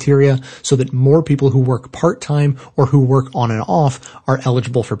eligibility criteria so that more people who work part-time or who work on and off are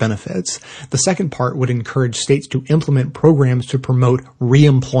eligible for benefits. The second part would encourage states to implement programs to promote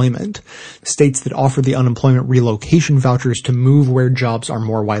reemployment. States that offer the unemployment relocation vouchers to move where jobs are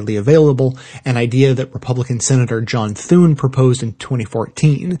more widely available, an idea that Republican Senator John Thune proposed in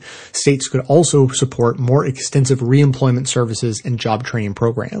 2014. States could also support more extensive reemployment services and job training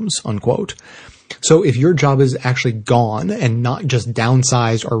programs, unquote. So if your job is actually gone and not just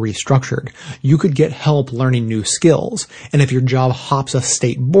downsized or restructured, you could get help learning new skills. And if your job hops a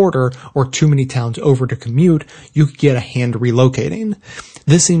state border or too many towns over to commute, you could get a hand relocating.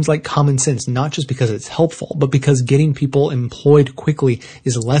 This seems like common sense, not just because it's helpful, but because getting people employed quickly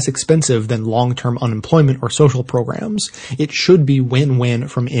is less expensive than long-term unemployment or social programs. It should be win-win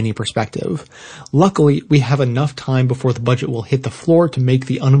from any perspective. Luckily, we have enough time before the budget will hit the floor to make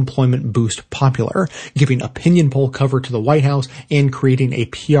the unemployment boost popular, giving opinion poll cover to the White House and creating a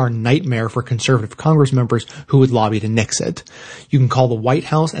PR nightmare for conservative Congress members who would lobby to nix it. You can call the White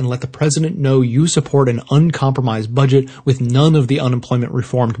House and let the president know you support an uncompromised budget with none of the unemployment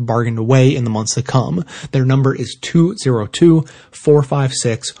reform bargained away in the months to come. Their number is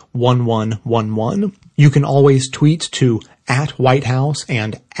 202-456-1111. You can always tweet to @White House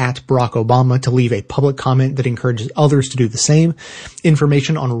and @Barack Obama to leave a public comment that encourages others to do the same.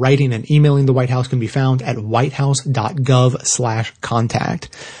 Information on writing and emailing the White House can be found at whitehouse.gov/contact.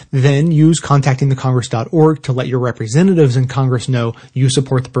 Then use contactingthecongress.org to let your representatives in Congress know you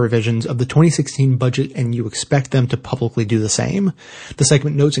support the provisions of the 2016 budget and you expect them to publicly do the same. The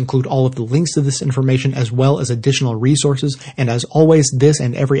segment notes include all of the links to this information as well as additional resources, and as always, this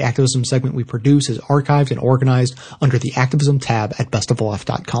and every activism segment we produce is archived and organized under the Activism tab at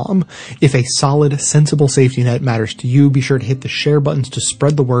bestoftheleft.com. If a solid, sensible safety net matters to you, be sure to hit the share buttons to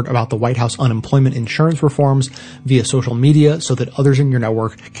spread the word about the White House unemployment insurance reforms via social media so that others in your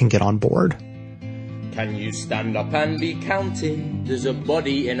network can get on board. Can you stand up and be counted as a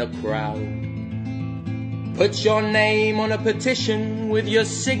body in a crowd? Put your name on a petition with your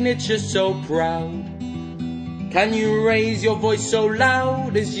signature so proud. Can you raise your voice so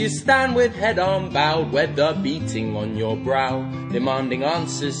loud as you stand with head unbowed, weather beating on your brow, demanding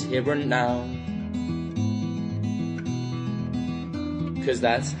answers here and now? 'Cause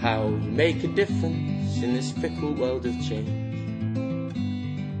that's how you make a difference in this fickle world of change.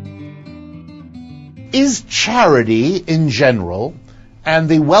 Is charity in general, and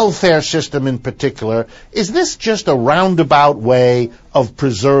the welfare system in particular, is this just a roundabout way of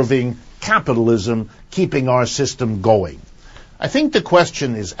preserving capitalism, keeping our system going? I think the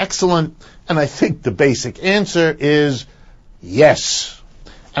question is excellent, and I think the basic answer is yes.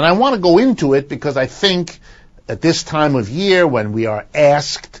 And I want to go into it because I think at this time of year, when we are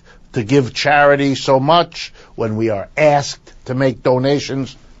asked to give charity so much, when we are asked to make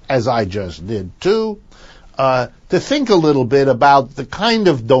donations, as I just did too, to think a little bit about the kind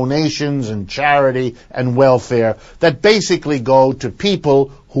of donations and charity and welfare that basically go to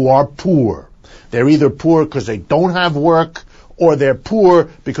people who are poor. They're either poor because they don't have work, or they're poor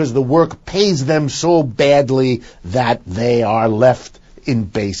because the work pays them so badly that they are left in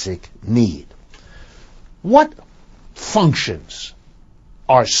basic need. What functions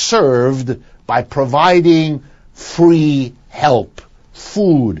are served by providing free help,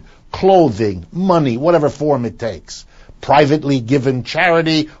 food, clothing, money, whatever form it takes, privately given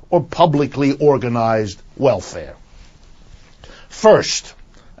charity or publicly organized welfare? First,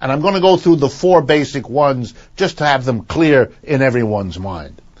 and I'm going to go through the 4 basic ones just to have them clear in everyone's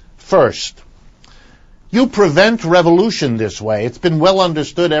mind. First, you prevent revolution this way. It's been well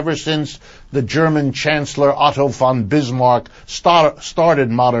understood ever since the German Chancellor Otto von Bismarck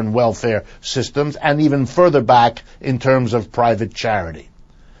started modern welfare systems, and even further back in terms of private charity.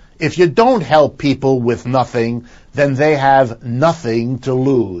 If you don't help people with nothing, then they have nothing to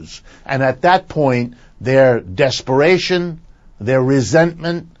lose. And at that point, their desperation, their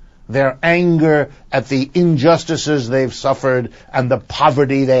resentment, their anger at the injustices they've suffered and the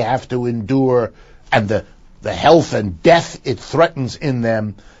poverty they have to endure and the health and death it threatens in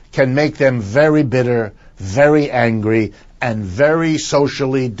them can make them very bitter, very angry, and very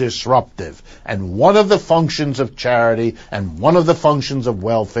socially disruptive. And one of the functions of charity and one of the functions of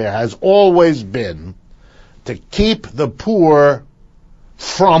welfare has always been to keep the poor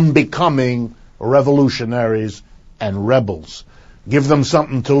from becoming revolutionaries and rebels. Give them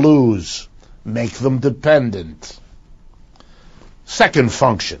something to lose. Make them dependent. Second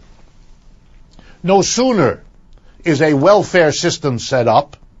function. No sooner is a welfare system set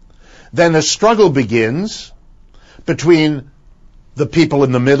up than a struggle begins between the people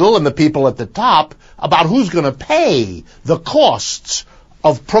in the middle and the people at the top about who's going to pay the costs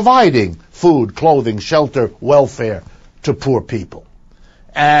of providing food, clothing, shelter, welfare to poor people.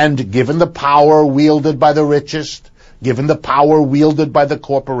 And given the power wielded by the richest, given the power wielded by the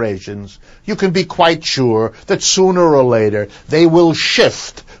corporations, you can be quite sure that sooner or later they will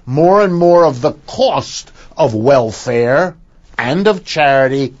shift more and more of the cost of welfare and of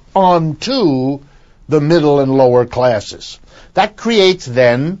charity onto the middle and lower classes. That creates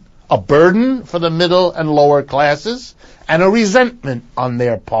then a burden for the middle and lower classes and a resentment on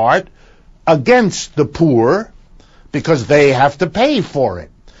their part against the poor because they have to pay for it.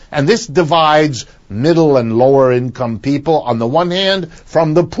 And this divides middle and lower income people on the one hand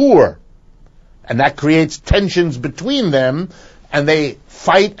from the poor. And that creates tensions between them, and they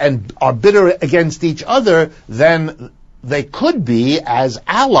fight and are bitter against each other than they could be as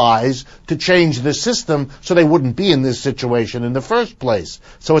allies to change the system so they wouldn't be in this situation in the first place.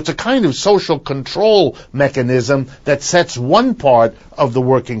 So it's a kind of social control mechanism that sets one part of the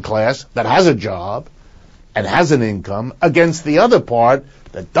working class that has a job and has an income against the other part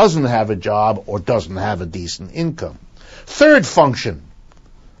that doesn't have a job or doesn't have a decent income. Third function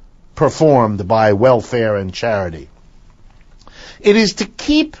performed by welfare and charity. It is to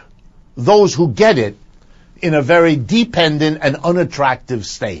keep those who get it in a very dependent and unattractive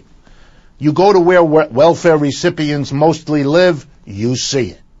state. You go to where welfare recipients mostly live, you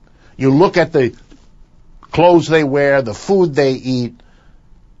see it. You look at the clothes they wear, the food they eat,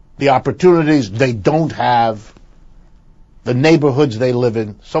 the opportunities they don't have, the neighborhoods they live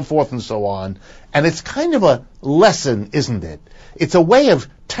in, so forth and so on. And it's kind of a lesson, isn't it? It's a way of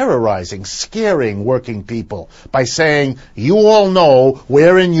terrorizing, scaring working people by saying, you all know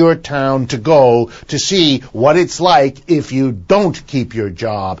where in your town to go to see what it's like if you don't keep your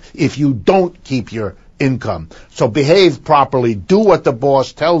job, if you don't keep your income. So behave properly, do what the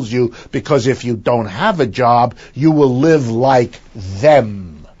boss tells you, because if you don't have a job, you will live like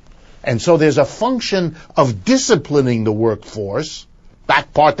them. And so there's a function of disciplining the workforce,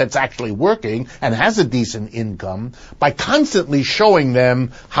 that part that's actually working and has a decent income, by constantly showing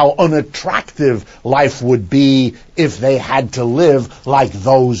them how unattractive life would be if they had to live like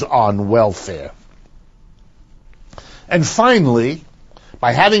those on welfare. And finally,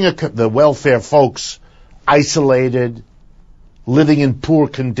 by having the welfare folks isolated, living in poor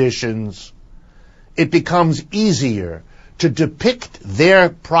conditions, it becomes easier to depict their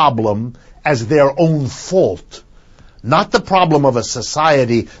problem as their own fault, not the problem of a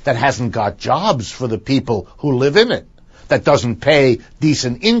society that hasn't got jobs for the people who live in it, that doesn't pay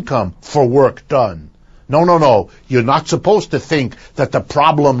decent income for work done. No. You're not supposed to think that the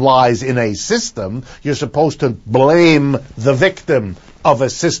problem lies in a system. You're supposed to blame the victim of a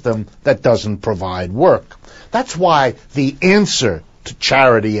system that doesn't provide work. That's why the answer to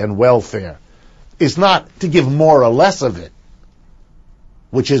charity and welfare is not to give more or less of it,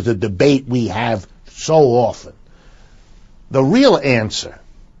 which is the debate we have so often. The real answer,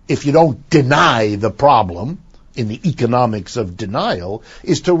 if you don't deny the problem in the economics of denial,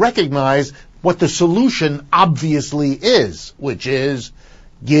 is to recognize what the solution obviously is, which is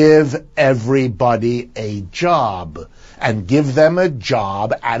give everybody a job, and give them a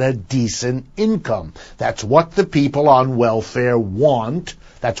job at a decent income. That's what the people on welfare want.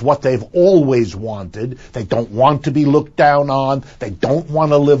 That's what they've always wanted. They don't want to be looked down on. They don't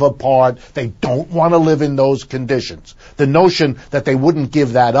want to live apart. They don't want to live in those conditions. The notion that they wouldn't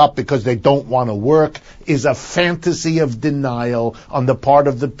give that up because they don't want to work is a fantasy of denial on the part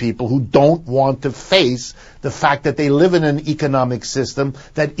of the people who don't want to face the fact that they live in an economic system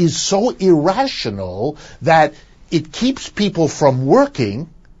that is so irrational that it keeps people from working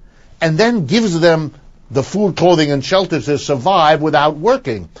and then gives them the food, clothing, and shelter to survive without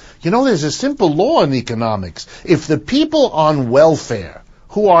working. You know, there's a simple law in economics. If the people on welfare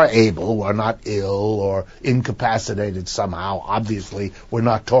who are able, who are not ill or incapacitated somehow, obviously we're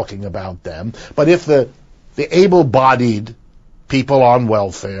not talking about them, but if the able-bodied people on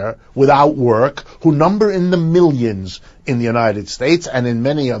welfare without work, who number in the millions in the United States and in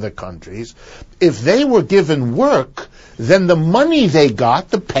many other countries, if they were given work, then the money they got,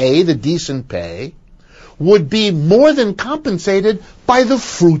 the pay, the decent pay, would be more than compensated by the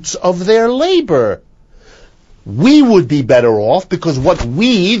fruits of their labor. We would be better off because what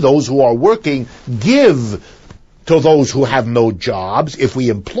we, those who are working, give to those who have no jobs, if we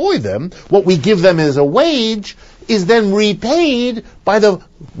employ them, what we give them as a wage is then repaid by the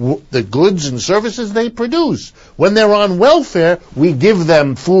goods and services they produce. When they're on welfare, we give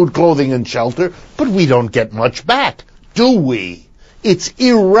them food, clothing, and shelter, but we don't get much back, do we? It's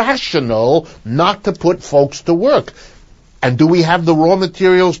irrational not to put folks to work. And do we have the raw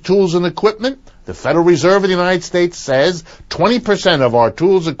materials, tools, and equipment? The Federal Reserve of the United States says 20% of our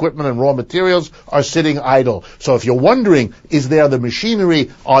tools, equipment, and raw materials are sitting idle. So if you're wondering, is there the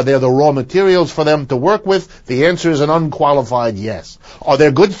machinery, are there the raw materials for them to work with? The answer is an unqualified yes. Are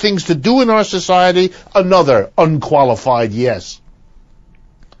there good things to do in our society? Another unqualified yes.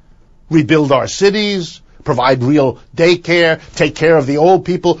 Rebuild our cities, provide real daycare, take care of the old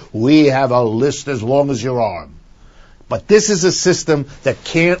people. We have a list as long as your arm. But this is a system that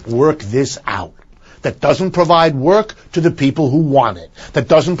can't work this out, that doesn't provide work to the people who want it, that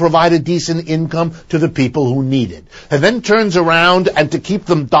doesn't provide a decent income to the people who need it, and then turns around and to keep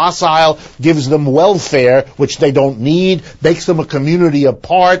them docile gives them welfare, which they don't need, makes them a community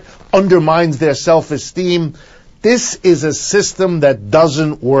apart, undermines their self-esteem. This is a system that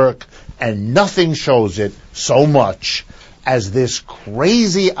doesn't work, and nothing shows it so much as this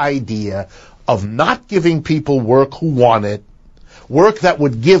crazy idea of not giving people work who want it, work that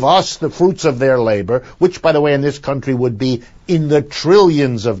would give us the fruits of their labor, which, by the way, in this country would be in the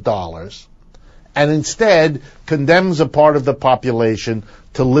trillions of dollars, and instead condemns a part of the population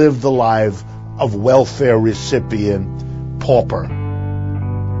to live the life of welfare recipient pauper.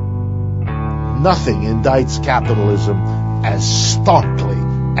 Nothing indicts capitalism as starkly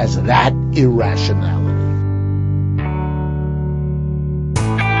as that irrationality.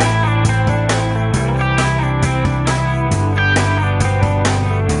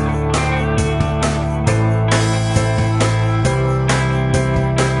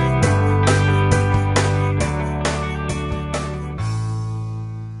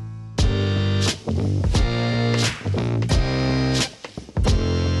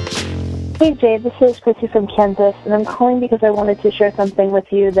 Hey Jay, this is Chrissy from Kansas, and I'm calling because I wanted to share something with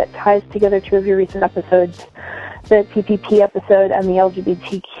you that ties together two of your recent episodes, the PPP episode and the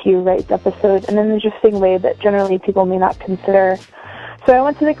LGBTQ rights episode, in an interesting way that generally people may not consider. So I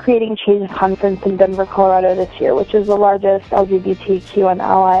went to the Creating Change conference in Denver, Colorado this year, which is the largest LGBTQ and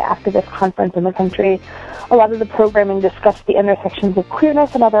ally activist conference in the country. A lot of the programming discussed the intersections of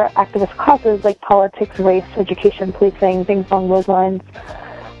queerness and other activist causes like politics, race, education, policing, things along those lines.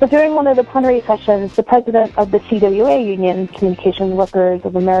 But during one of the plenary sessions, the president of the CWA Union, Communications Workers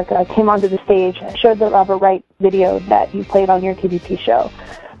of America, came onto the stage and showed the Robert Wright video that you played on your TVP show.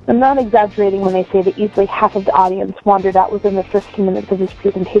 I'm not exaggerating when I say that easily half of the audience wandered out within the first few minutes of his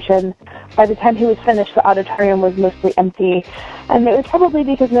presentation. By the time he was finished, the auditorium was mostly empty. And it was probably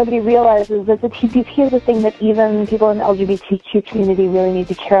because nobody realizes that the TPP is a thing that even people in the LGBTQ community really need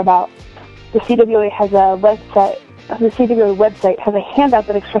to care about. The CWA has a website. The CWA website has a handout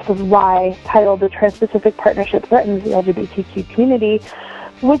that expresses why, titled "The Trans-Pacific Partnership Threatens the LGBTQ Community,"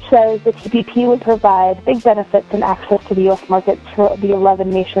 which says the TPP would provide big benefits and access to the U.S. markets for the 11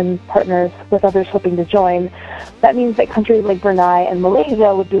 nation partners, with others hoping to join. That means that countries like Brunei and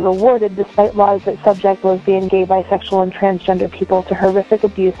Malaysia would be rewarded despite laws that subject lesbian, gay, bisexual, and transgender people to horrific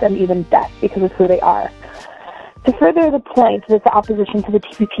abuse and even death because of who they are. To further the point that the opposition to the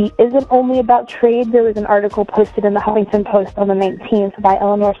TPP isn't only about trade, there was an article posted in the Huffington Post on the 19th by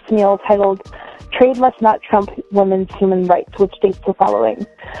Eleanor Smeal titled, "Trade Must Not Trump Women's Human Rights," which states the following.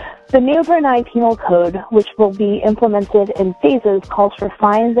 The new Brunei Penal Code, which will be implemented in phases, calls for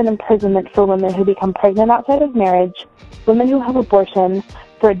fines and imprisonment for women who become pregnant outside of marriage, women who have abortion,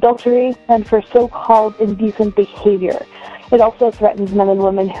 for adultery, and for so-called indecent behavior. It also threatens men and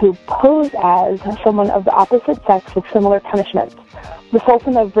women who pose as someone of the opposite sex with similar punishments. The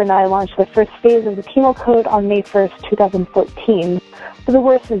Sultan of Brunei launched the first phase of the Penal Code on May 1st, 2014, but the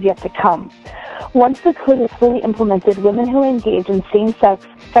worst is yet to come. Once the code is fully implemented, women who engage in same-sex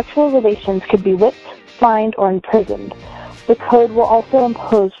sexual relations could be whipped, fined, or imprisoned. The code will also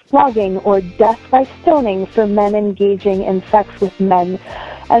impose flogging or death by stoning for men engaging in sex with men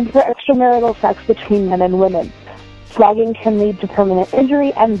and for extramarital sex between men and women. Flogging can lead to permanent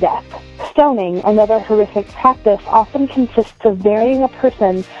injury and death. Stoning, another horrific practice, often consists of burying a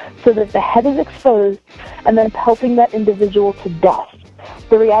person so that the head is exposed and then pelting that individual to death.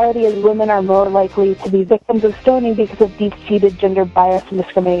 The reality is women are more likely to be victims of stoning because of deep-seated gender bias and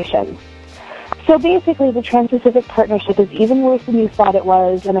discrimination. So basically, the Trans-Pacific Partnership is even worse than you thought it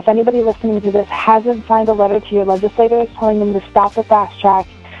was, and if anybody listening to this hasn't signed a letter to your legislators telling them to stop the fast track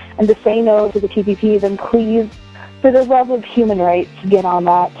and to say no to the TPP, then please, for the love of human rights, get on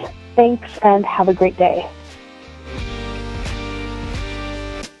that. Thanks, and have a great day.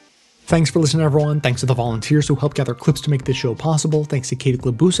 Thanks for listening, everyone. Thanks to the volunteers who helped gather clips to make this show possible. Thanks to Katie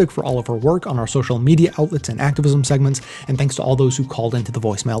Klabusik for all of her work on our social media outlets and activism segments. And thanks to all those who called into the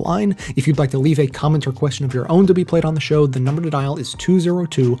voicemail line. If you'd like to leave a comment or question of your own to be played on the show, the number to dial is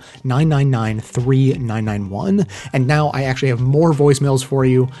 202-999-3991. And now I actually have more voicemails for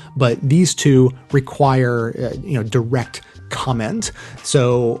you, but these two require, direct comment.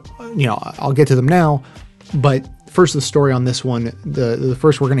 So, I'll get to them now, but first, the story on this one, the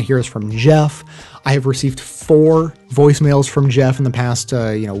first we're going to hear is from Jeff. I have received 4 voicemails from Jeff in the past,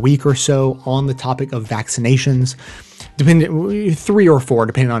 week or so on the topic of vaccinations. 3 or 4,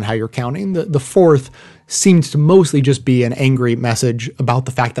 depending on how you're counting. The fourth seemed to mostly just be an angry message about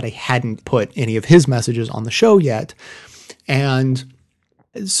the fact that I hadn't put any of his messages on the show yet. And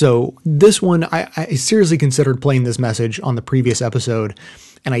so this one, I seriously considered playing this message on the previous episode,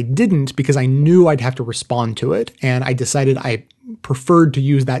 and I didn't because I knew I'd have to respond to it. And I decided I preferred to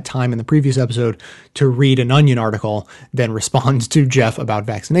use that time in the previous episode to read an Onion article than respond to Jeff about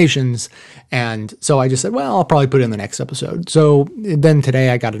vaccinations. And so I just said, well, I'll probably put it in the next episode. So then today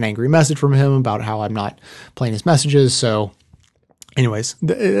I got an angry message from him about how I'm not playing his messages. So anyways,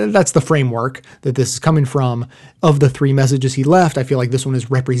 that's the framework that this is coming from. Of the 3 messages he left, I feel like this one is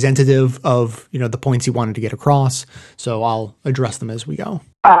representative of, the points he wanted to get across. So I'll address them as we go.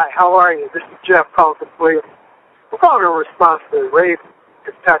 Hi, how are you? This is Jeff calling from William. We're calling in response to the rape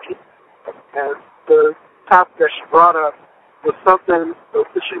in Kentucky. And the topic that she brought up was something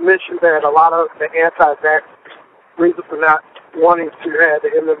that she mentioned that a lot of the anti-vaxxers, reason for not wanting to have the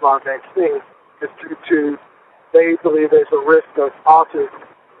MMR vaccine is due to they believe there's a risk of autism.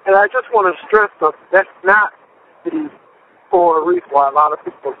 And I just want to stress something. That's not the core reason why a lot of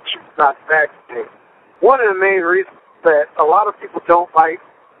people choose not to vaccinate. One of the main reasons that a lot of people don't like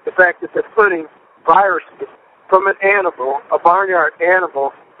the fact that they're putting viruses from an animal, a barnyard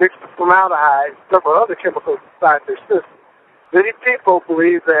animal, mixed with formaldehyde and several other chemicals inside their system. Many people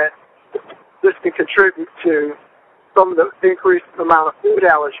believe that this can contribute to some of the increased amount of food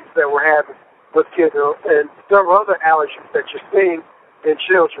allergies that we're having with kids and several other allergies that you're seeing in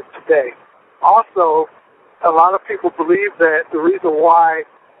children today. Also, a lot of people believe that the reason why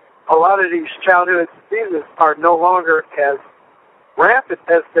a lot of these childhood diseases are no longer as rampant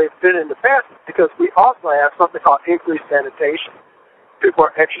as they've been in the past is because we also have something called increased sanitation. People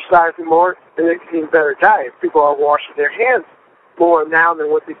are exercising more and they're eating better diet. People are washing their hands more now than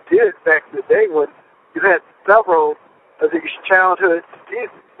what they did back in the day when you had several of these childhood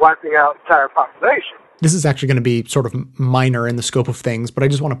diseases wiping out the entire population. This is actually going to be sort of minor in the scope of things, but I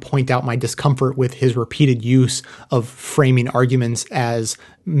just want to point out my discomfort with his repeated use of framing arguments as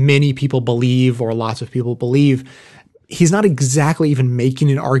many people believe or lots of people believe. he's not exactly even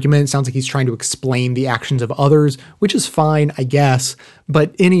making an argument. It sounds like he's trying to explain the actions of others, which is fine, I guess.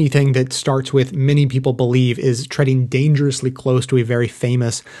 But anything that starts with many people believe is treading dangerously close to a very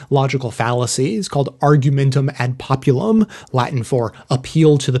famous logical fallacy. It's called argumentum ad populum, Latin for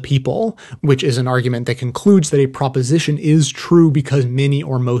appeal to the people, which is an argument that concludes that a proposition is true because many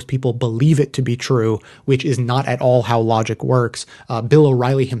or most people believe it to be true, which is not at all how logic works. Bill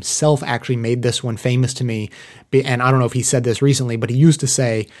O'Reilly himself actually made this one famous to me. And I don't know if he said this recently, but he used to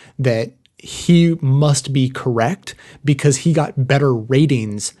say that he must be correct because he got better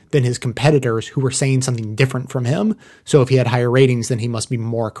ratings than his competitors who were saying something different from him. So if he had higher ratings, then he must be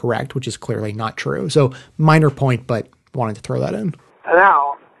more correct, which is clearly not true. So minor point, but wanted to throw that in.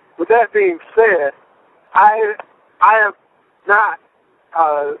 Now, with that being said, I have not,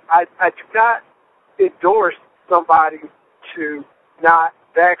 I do not endorse somebody to not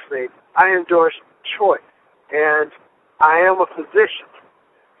vaccinate. I endorse choice. And I am a physician.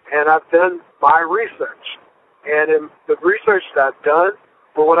 And I've done my research. And in the research that I've done,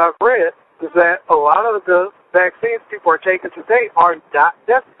 for what I've read, is that a lot of the vaccines people are taking today are not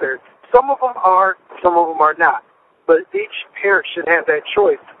necessary. Some of them are, some of them are not. But each parent should have that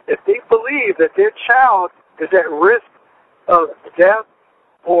choice. If they believe that their child is at risk of death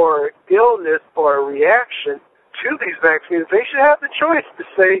or illness or a reaction to these vaccines, they should have the choice to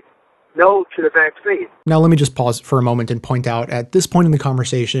say no to the vaccine. Now, let me just pause for a moment and point out at this point in the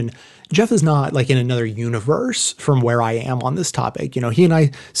conversation, Jeff is not like in another universe from where I am on this topic. You know, he and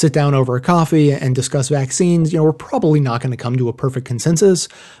I sit down over a coffee and discuss vaccines. You know, we're probably not going to come to a perfect consensus,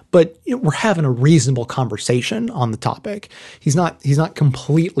 but you know, we're having a reasonable conversation on the topic. He's not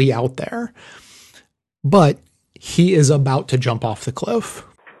completely out there, but he is about to jump off the cliff.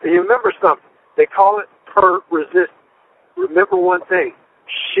 And you remember something. They call it herd resistance. Remember one thing.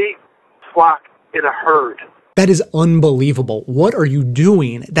 Sheep flock in a herd. That is unbelievable. What are you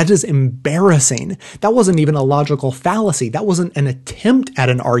doing? That is embarrassing. That wasn't even a logical fallacy. That wasn't an attempt at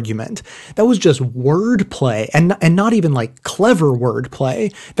an argument. That was just wordplay, and not even like clever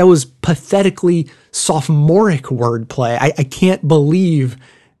wordplay. That was pathetically sophomoric wordplay. I can't believe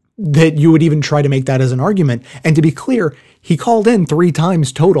that you would even try to make that as an argument. And to be clear, he called in 3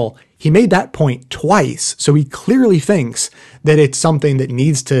 times total. He made that point twice. So he clearly thinks that it's something that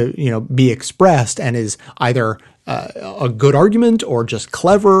needs to, you know, be expressed and is either a good argument or just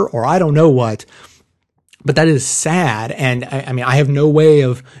clever or I don't know what. But that is sad. And I mean, I have no way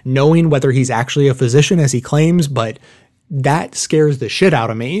of knowing whether he's actually a physician as he claims, but that scares the shit out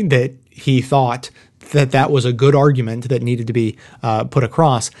of me that he thought that that was a good argument that needed to be put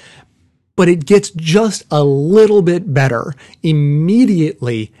across. But it gets just a little bit better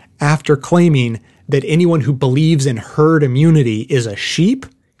immediately after claiming that anyone who believes in herd immunity is a sheep.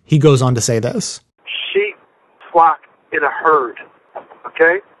 He goes on to say this. Sheep flock in a herd.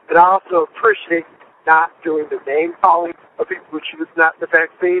 Okay? And I also appreciate not doing the name calling of people who choose not the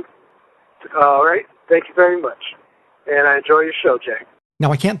vaccine. All right? Thank you very much. And I enjoy your show, Jay.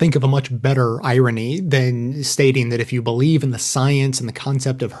 Now, I can't think of a much better irony than stating that if you believe in the science and the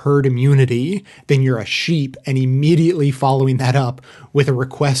concept of herd immunity, then you're a sheep, and immediately following that up with a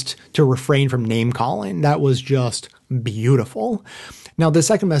request to refrain from name calling. That was just beautiful. Now, the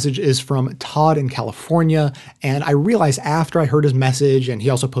second message is from Todd in California, and I realized after I heard his message, and he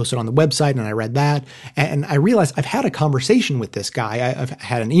also posted on the website, and I read that, and I realized I've had a conversation with this guy. I've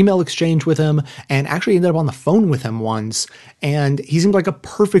had an email exchange with him, and actually ended up on the phone with him once, and he seemed like a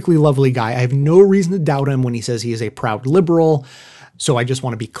perfectly lovely guy. I have no reason to doubt him when he says he is a proud liberal. So I just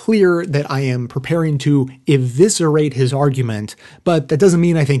want to be clear that I am preparing to eviscerate his argument, but that doesn't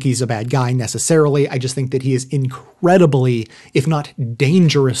mean I think he's a bad guy necessarily. I just think that he is incredibly, if not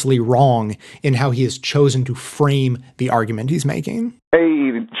dangerously wrong in how he has chosen to frame the argument he's making.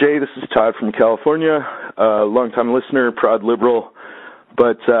 Hey, Jay, this is Todd from California, longtime listener, proud liberal,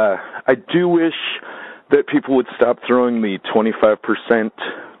 but I do wish that people would stop throwing the 25%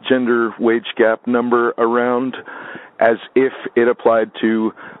 gender wage gap number around as if it applied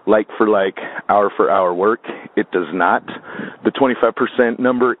to like for like, hour for hour work. It does not. The 25%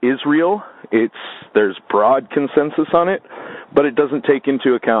 number is real. There's broad consensus on it, but it doesn't take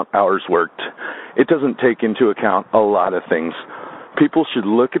into account hours worked. It doesn't take into account a lot of things. People should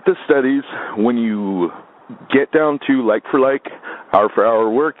look at the studies. When you get down to like for like, hour for hour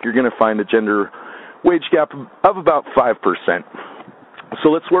work, you're going to find a gender wage gap of about 5%. So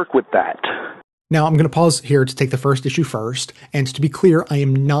let's work with that. Now, I'm going to pause here to take the first issue first. And to be clear, I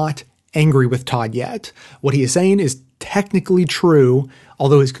am not angry with Todd yet. What he is saying is technically true,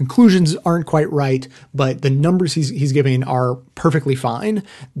 although his conclusions aren't quite right, but the numbers he's giving are perfectly fine.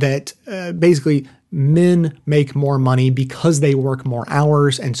 That basically men make more money because they work more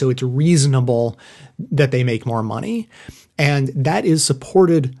hours, and so it's reasonable that they make more money. And that is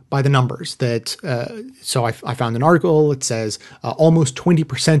supported by the numbers that, so I found an article. It says almost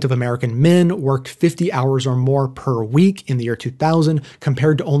 20% of American men worked 50 hours or more per week in the year 2000,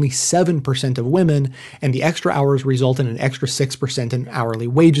 compared to only 7% of women. And the extra hours result in an extra 6% in hourly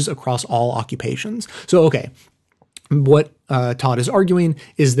wages across all occupations. So, okay, what Todd is arguing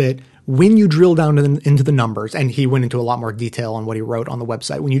is that when you drill down into the numbers, and he went into a lot more detail on what he wrote on the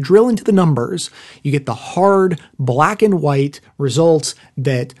website, when you drill into the numbers, you get the hard black and white results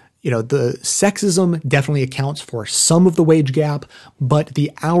that, the sexism definitely accounts for some of the wage gap, but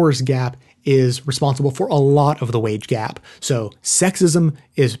the hours gap is responsible for a lot of the wage gap. So sexism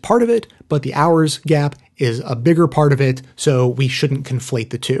is part of it, but the hours gap is a bigger part of it, so we shouldn't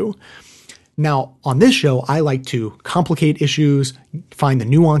conflate the two. Now, on this show, I like to complicate issues, find the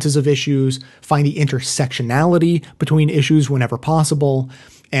nuances of issues, find the intersectionality between issues whenever possible.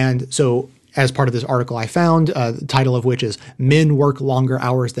 And so, as part of this article I found, the title of which is Men Work Longer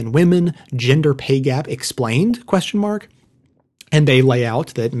Hours Than Women, Gender Pay Gap Explained, ? And they lay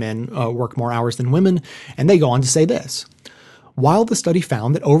out that men work more hours than women, and they go on to say this. While the study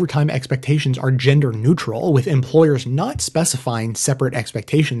found that overtime expectations are gender neutral, with employers not specifying separate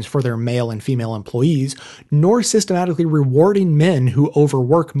expectations for their male and female employees, nor systematically rewarding men who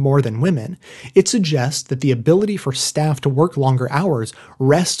overwork more than women, it suggests that the ability for staff to work longer hours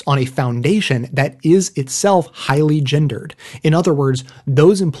rests on a foundation that is itself highly gendered. In other words,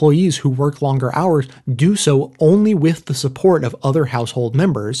 those employees who work longer hours do so only with the support of other household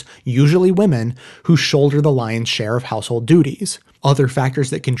members, usually women, who shoulder the lion's share of household duties. Other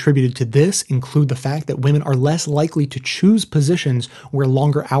factors that contributed to this include the fact that women are less likely to choose positions where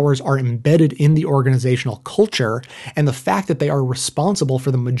longer hours are embedded in the organizational culture, and the fact that they are responsible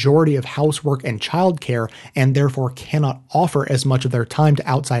for the majority of housework and childcare and therefore cannot offer as much of their time to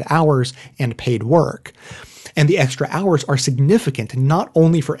outside hours and paid work. And the extra hours are significant not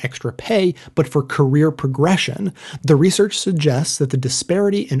only for extra pay, but for career progression. The research suggests that the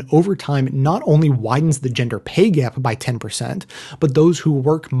disparity in overtime not only widens the gender pay gap by 10%, but those who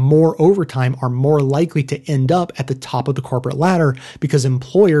work more overtime are more likely to end up at the top of the corporate ladder because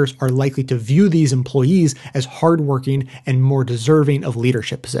employers are likely to view these employees as hardworking and more deserving of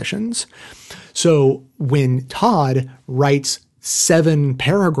leadership positions. So when Todd writes 7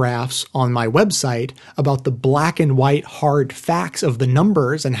 paragraphs on my website about the black and white hard facts of the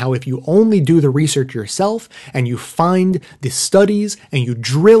numbers and how if you only do the research yourself and you find the studies and you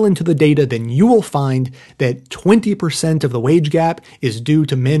drill into the data, then you will find that 20% of the wage gap is due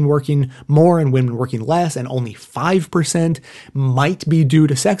to men working more and women working less, and only 5% might be due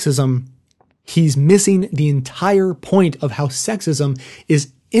to sexism. He's missing the entire point of how sexism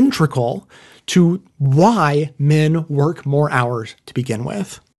is integral to why men work more hours to begin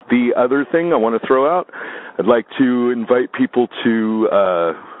with. The other thing I want to throw out, I'd like to invite people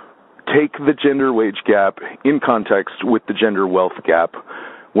to take the gender wage gap in context with the gender wealth gap.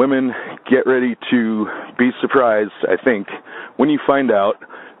 Women, get ready to be surprised, I think, when you find out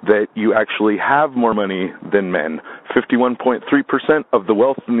that you actually have more money than men. 51.3% of the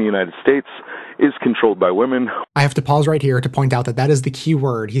wealth in the United States is controlled by women. I have to pause right here to point out that that is the key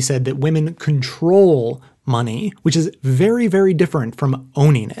word. He said that women control money, which is very, very different from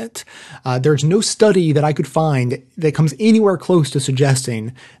owning it. There's no study that I could find that comes anywhere close to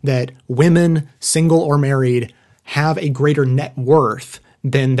suggesting that women, single or married, have a greater net worth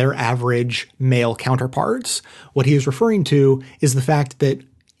than their average male counterparts. What he is referring to is the fact that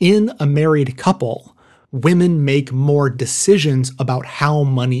in a married couple, women make more decisions about how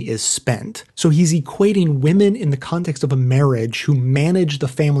money is spent. So he's equating women in the context of a marriage who manage the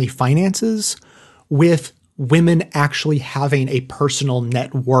family finances with women actually having a personal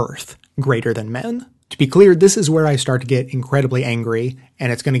net worth greater than men. To be clear, this is where I start to get incredibly angry,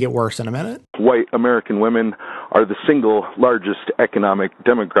 and it's going to get worse in a minute. White American women are the single largest economic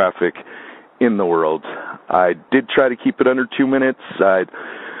demographic in the world. I did try to keep it under 2 minutes. I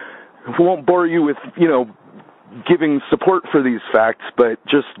won't bore you with, giving support for these facts, but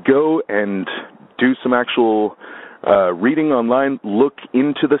just go and do some actual reading online, look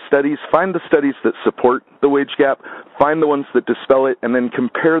into the studies, find the studies that support the wage gap, find the ones that dispel it, and then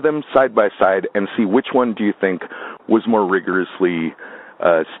compare them side by side and see which one do you think was more rigorously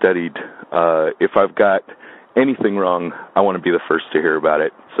studied. If I've got anything wrong, I want to be the first to hear about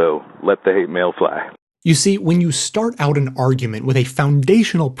it. So let the hate mail fly. You see, when you start out an argument with a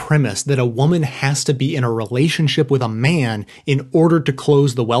foundational premise that a woman has to be in a relationship with a man in order to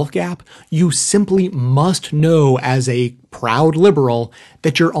close the wealth gap, you simply must know as a proud liberal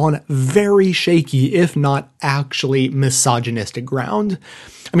that you're on very shaky, if not actually misogynistic ground.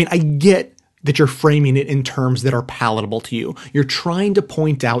 I mean, I get that you're framing it in terms that are palatable to you. You're trying to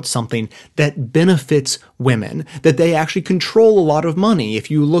point out something that benefits women, that they actually control a lot of money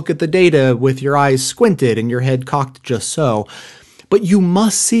if you look at the data with your eyes squinted and your head cocked just so. But you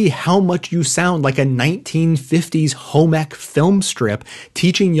must see how much you sound like a 1950s home ec film strip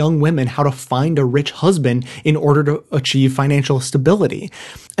teaching young women how to find a rich husband in order to achieve financial stability.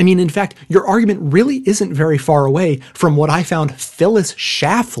 I mean, in fact, your argument really isn't very far away from what I found Phyllis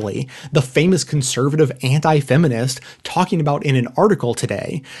Schlafly, the famous conservative anti-feminist, talking about in an article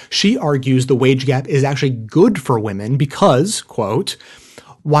today. She argues the wage gap is actually good for women because, quote,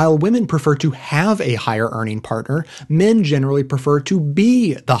 while women prefer to have a higher earning partner, men generally prefer to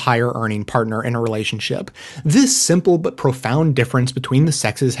be the higher earning partner in a relationship. This simple but profound difference between the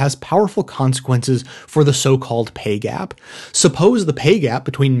sexes has powerful consequences for the so-called pay gap. Suppose the pay gap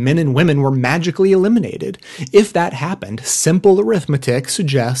between men and women were magically eliminated. If that happened, simple arithmetic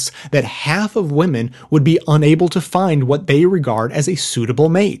suggests that half of women would be unable to find what they regard as a suitable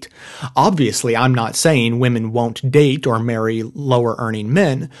mate. Obviously, I'm not saying women won't date or marry lower earning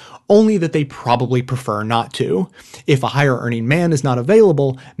men, only that they probably prefer not to. If a higher earning man is not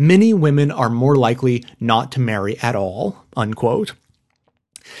available, many women are more likely not to marry at all, unquote.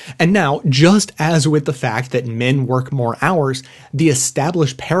 And now, just as with the fact that men work more hours, the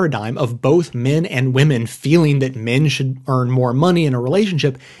established paradigm of both men and women feeling that men should earn more money in a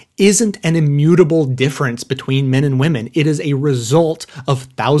relationship isn't an immutable difference between men and women. It is a result of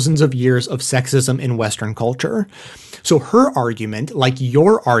thousands of years of sexism in Western culture. So her argument, like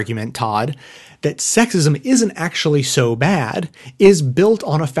your argument, Todd, that sexism isn't actually so bad, is built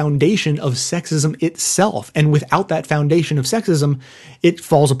on a foundation of sexism itself. And without that foundation of sexism, it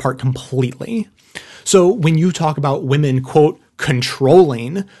falls apart completely. So when you talk about women, quote,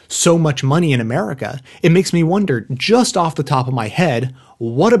 controlling so much money in America, it makes me wonder, just off the top of my head,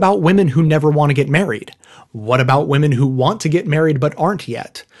 what about women who never want to get married? What about women who want to get married but aren't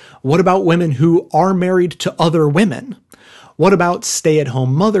yet? What about women who are married to other women? What about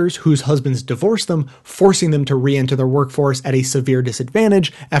stay-at-home mothers whose husbands divorce them, forcing them to re-enter their workforce at a severe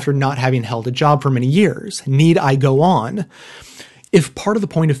disadvantage after not having held a job for many years? Need I go on? If part of the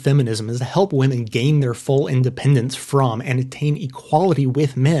point of feminism is to help women gain their full independence from and attain equality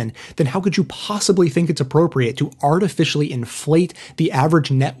with men, then how could you possibly think it's appropriate to artificially inflate the average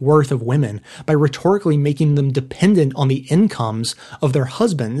net worth of women by rhetorically making them dependent on the incomes of their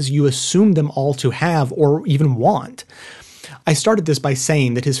husbands you assume them all to have or even want? I started this by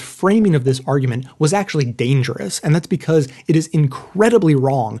saying that his framing of this argument was actually dangerous, and that's because it is incredibly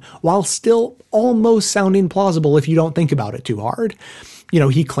wrong, while still almost sounding plausible if you don't think about it too hard. You know,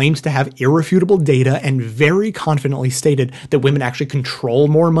 he claims to have irrefutable data and very confidently stated that women actually control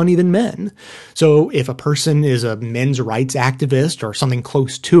more money than men. So if a person is a men's rights activist or something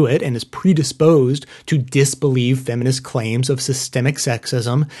close to it and is predisposed to disbelieve feminist claims of systemic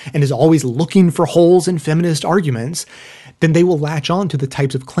sexism and is always looking for holes in feminist arguments, then they will latch on to the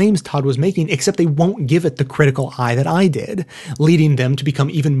types of claims Todd was making, except they won't give it the critical eye that I did, leading them to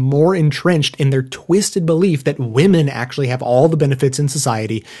become even more entrenched in their twisted belief that women actually have all the benefits in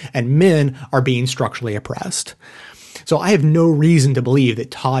society and men are being structurally oppressed. So I have no reason to believe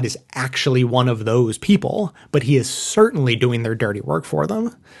that Todd is actually one of those people, but he is certainly doing their dirty work for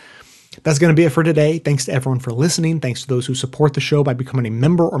them. That's going to be it for today. Thanks to everyone for listening. Thanks to those who support the show by becoming a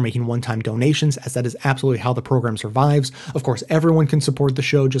member or making one-time donations, as that is absolutely how the program survives. Of course, everyone can support the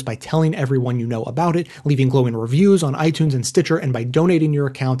show just by telling everyone you know about it, leaving glowing reviews on iTunes and Stitcher, and by donating your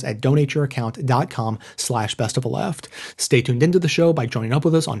accounts at donateyouraccount.com/bestoftheleft. Stay tuned into the show by joining up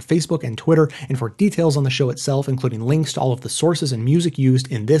with us on Facebook and Twitter, and for details on the show itself, including links to all of the sources and music used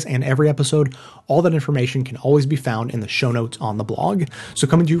in this and every episode, all that information can always be found in the show notes on the blog. So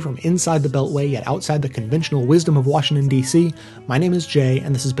coming to you from inside the Beltway, yet outside the conventional wisdom of Washington, D.C., my name is Jay,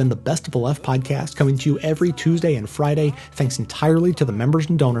 and this has been the Best of the Left podcast, coming to you every Tuesday and Friday, thanks entirely to the members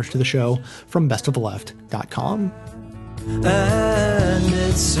and donors to the show from bestoftheleft.com. And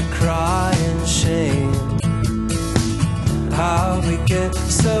it's a crying shame how we get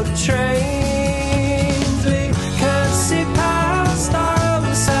so trained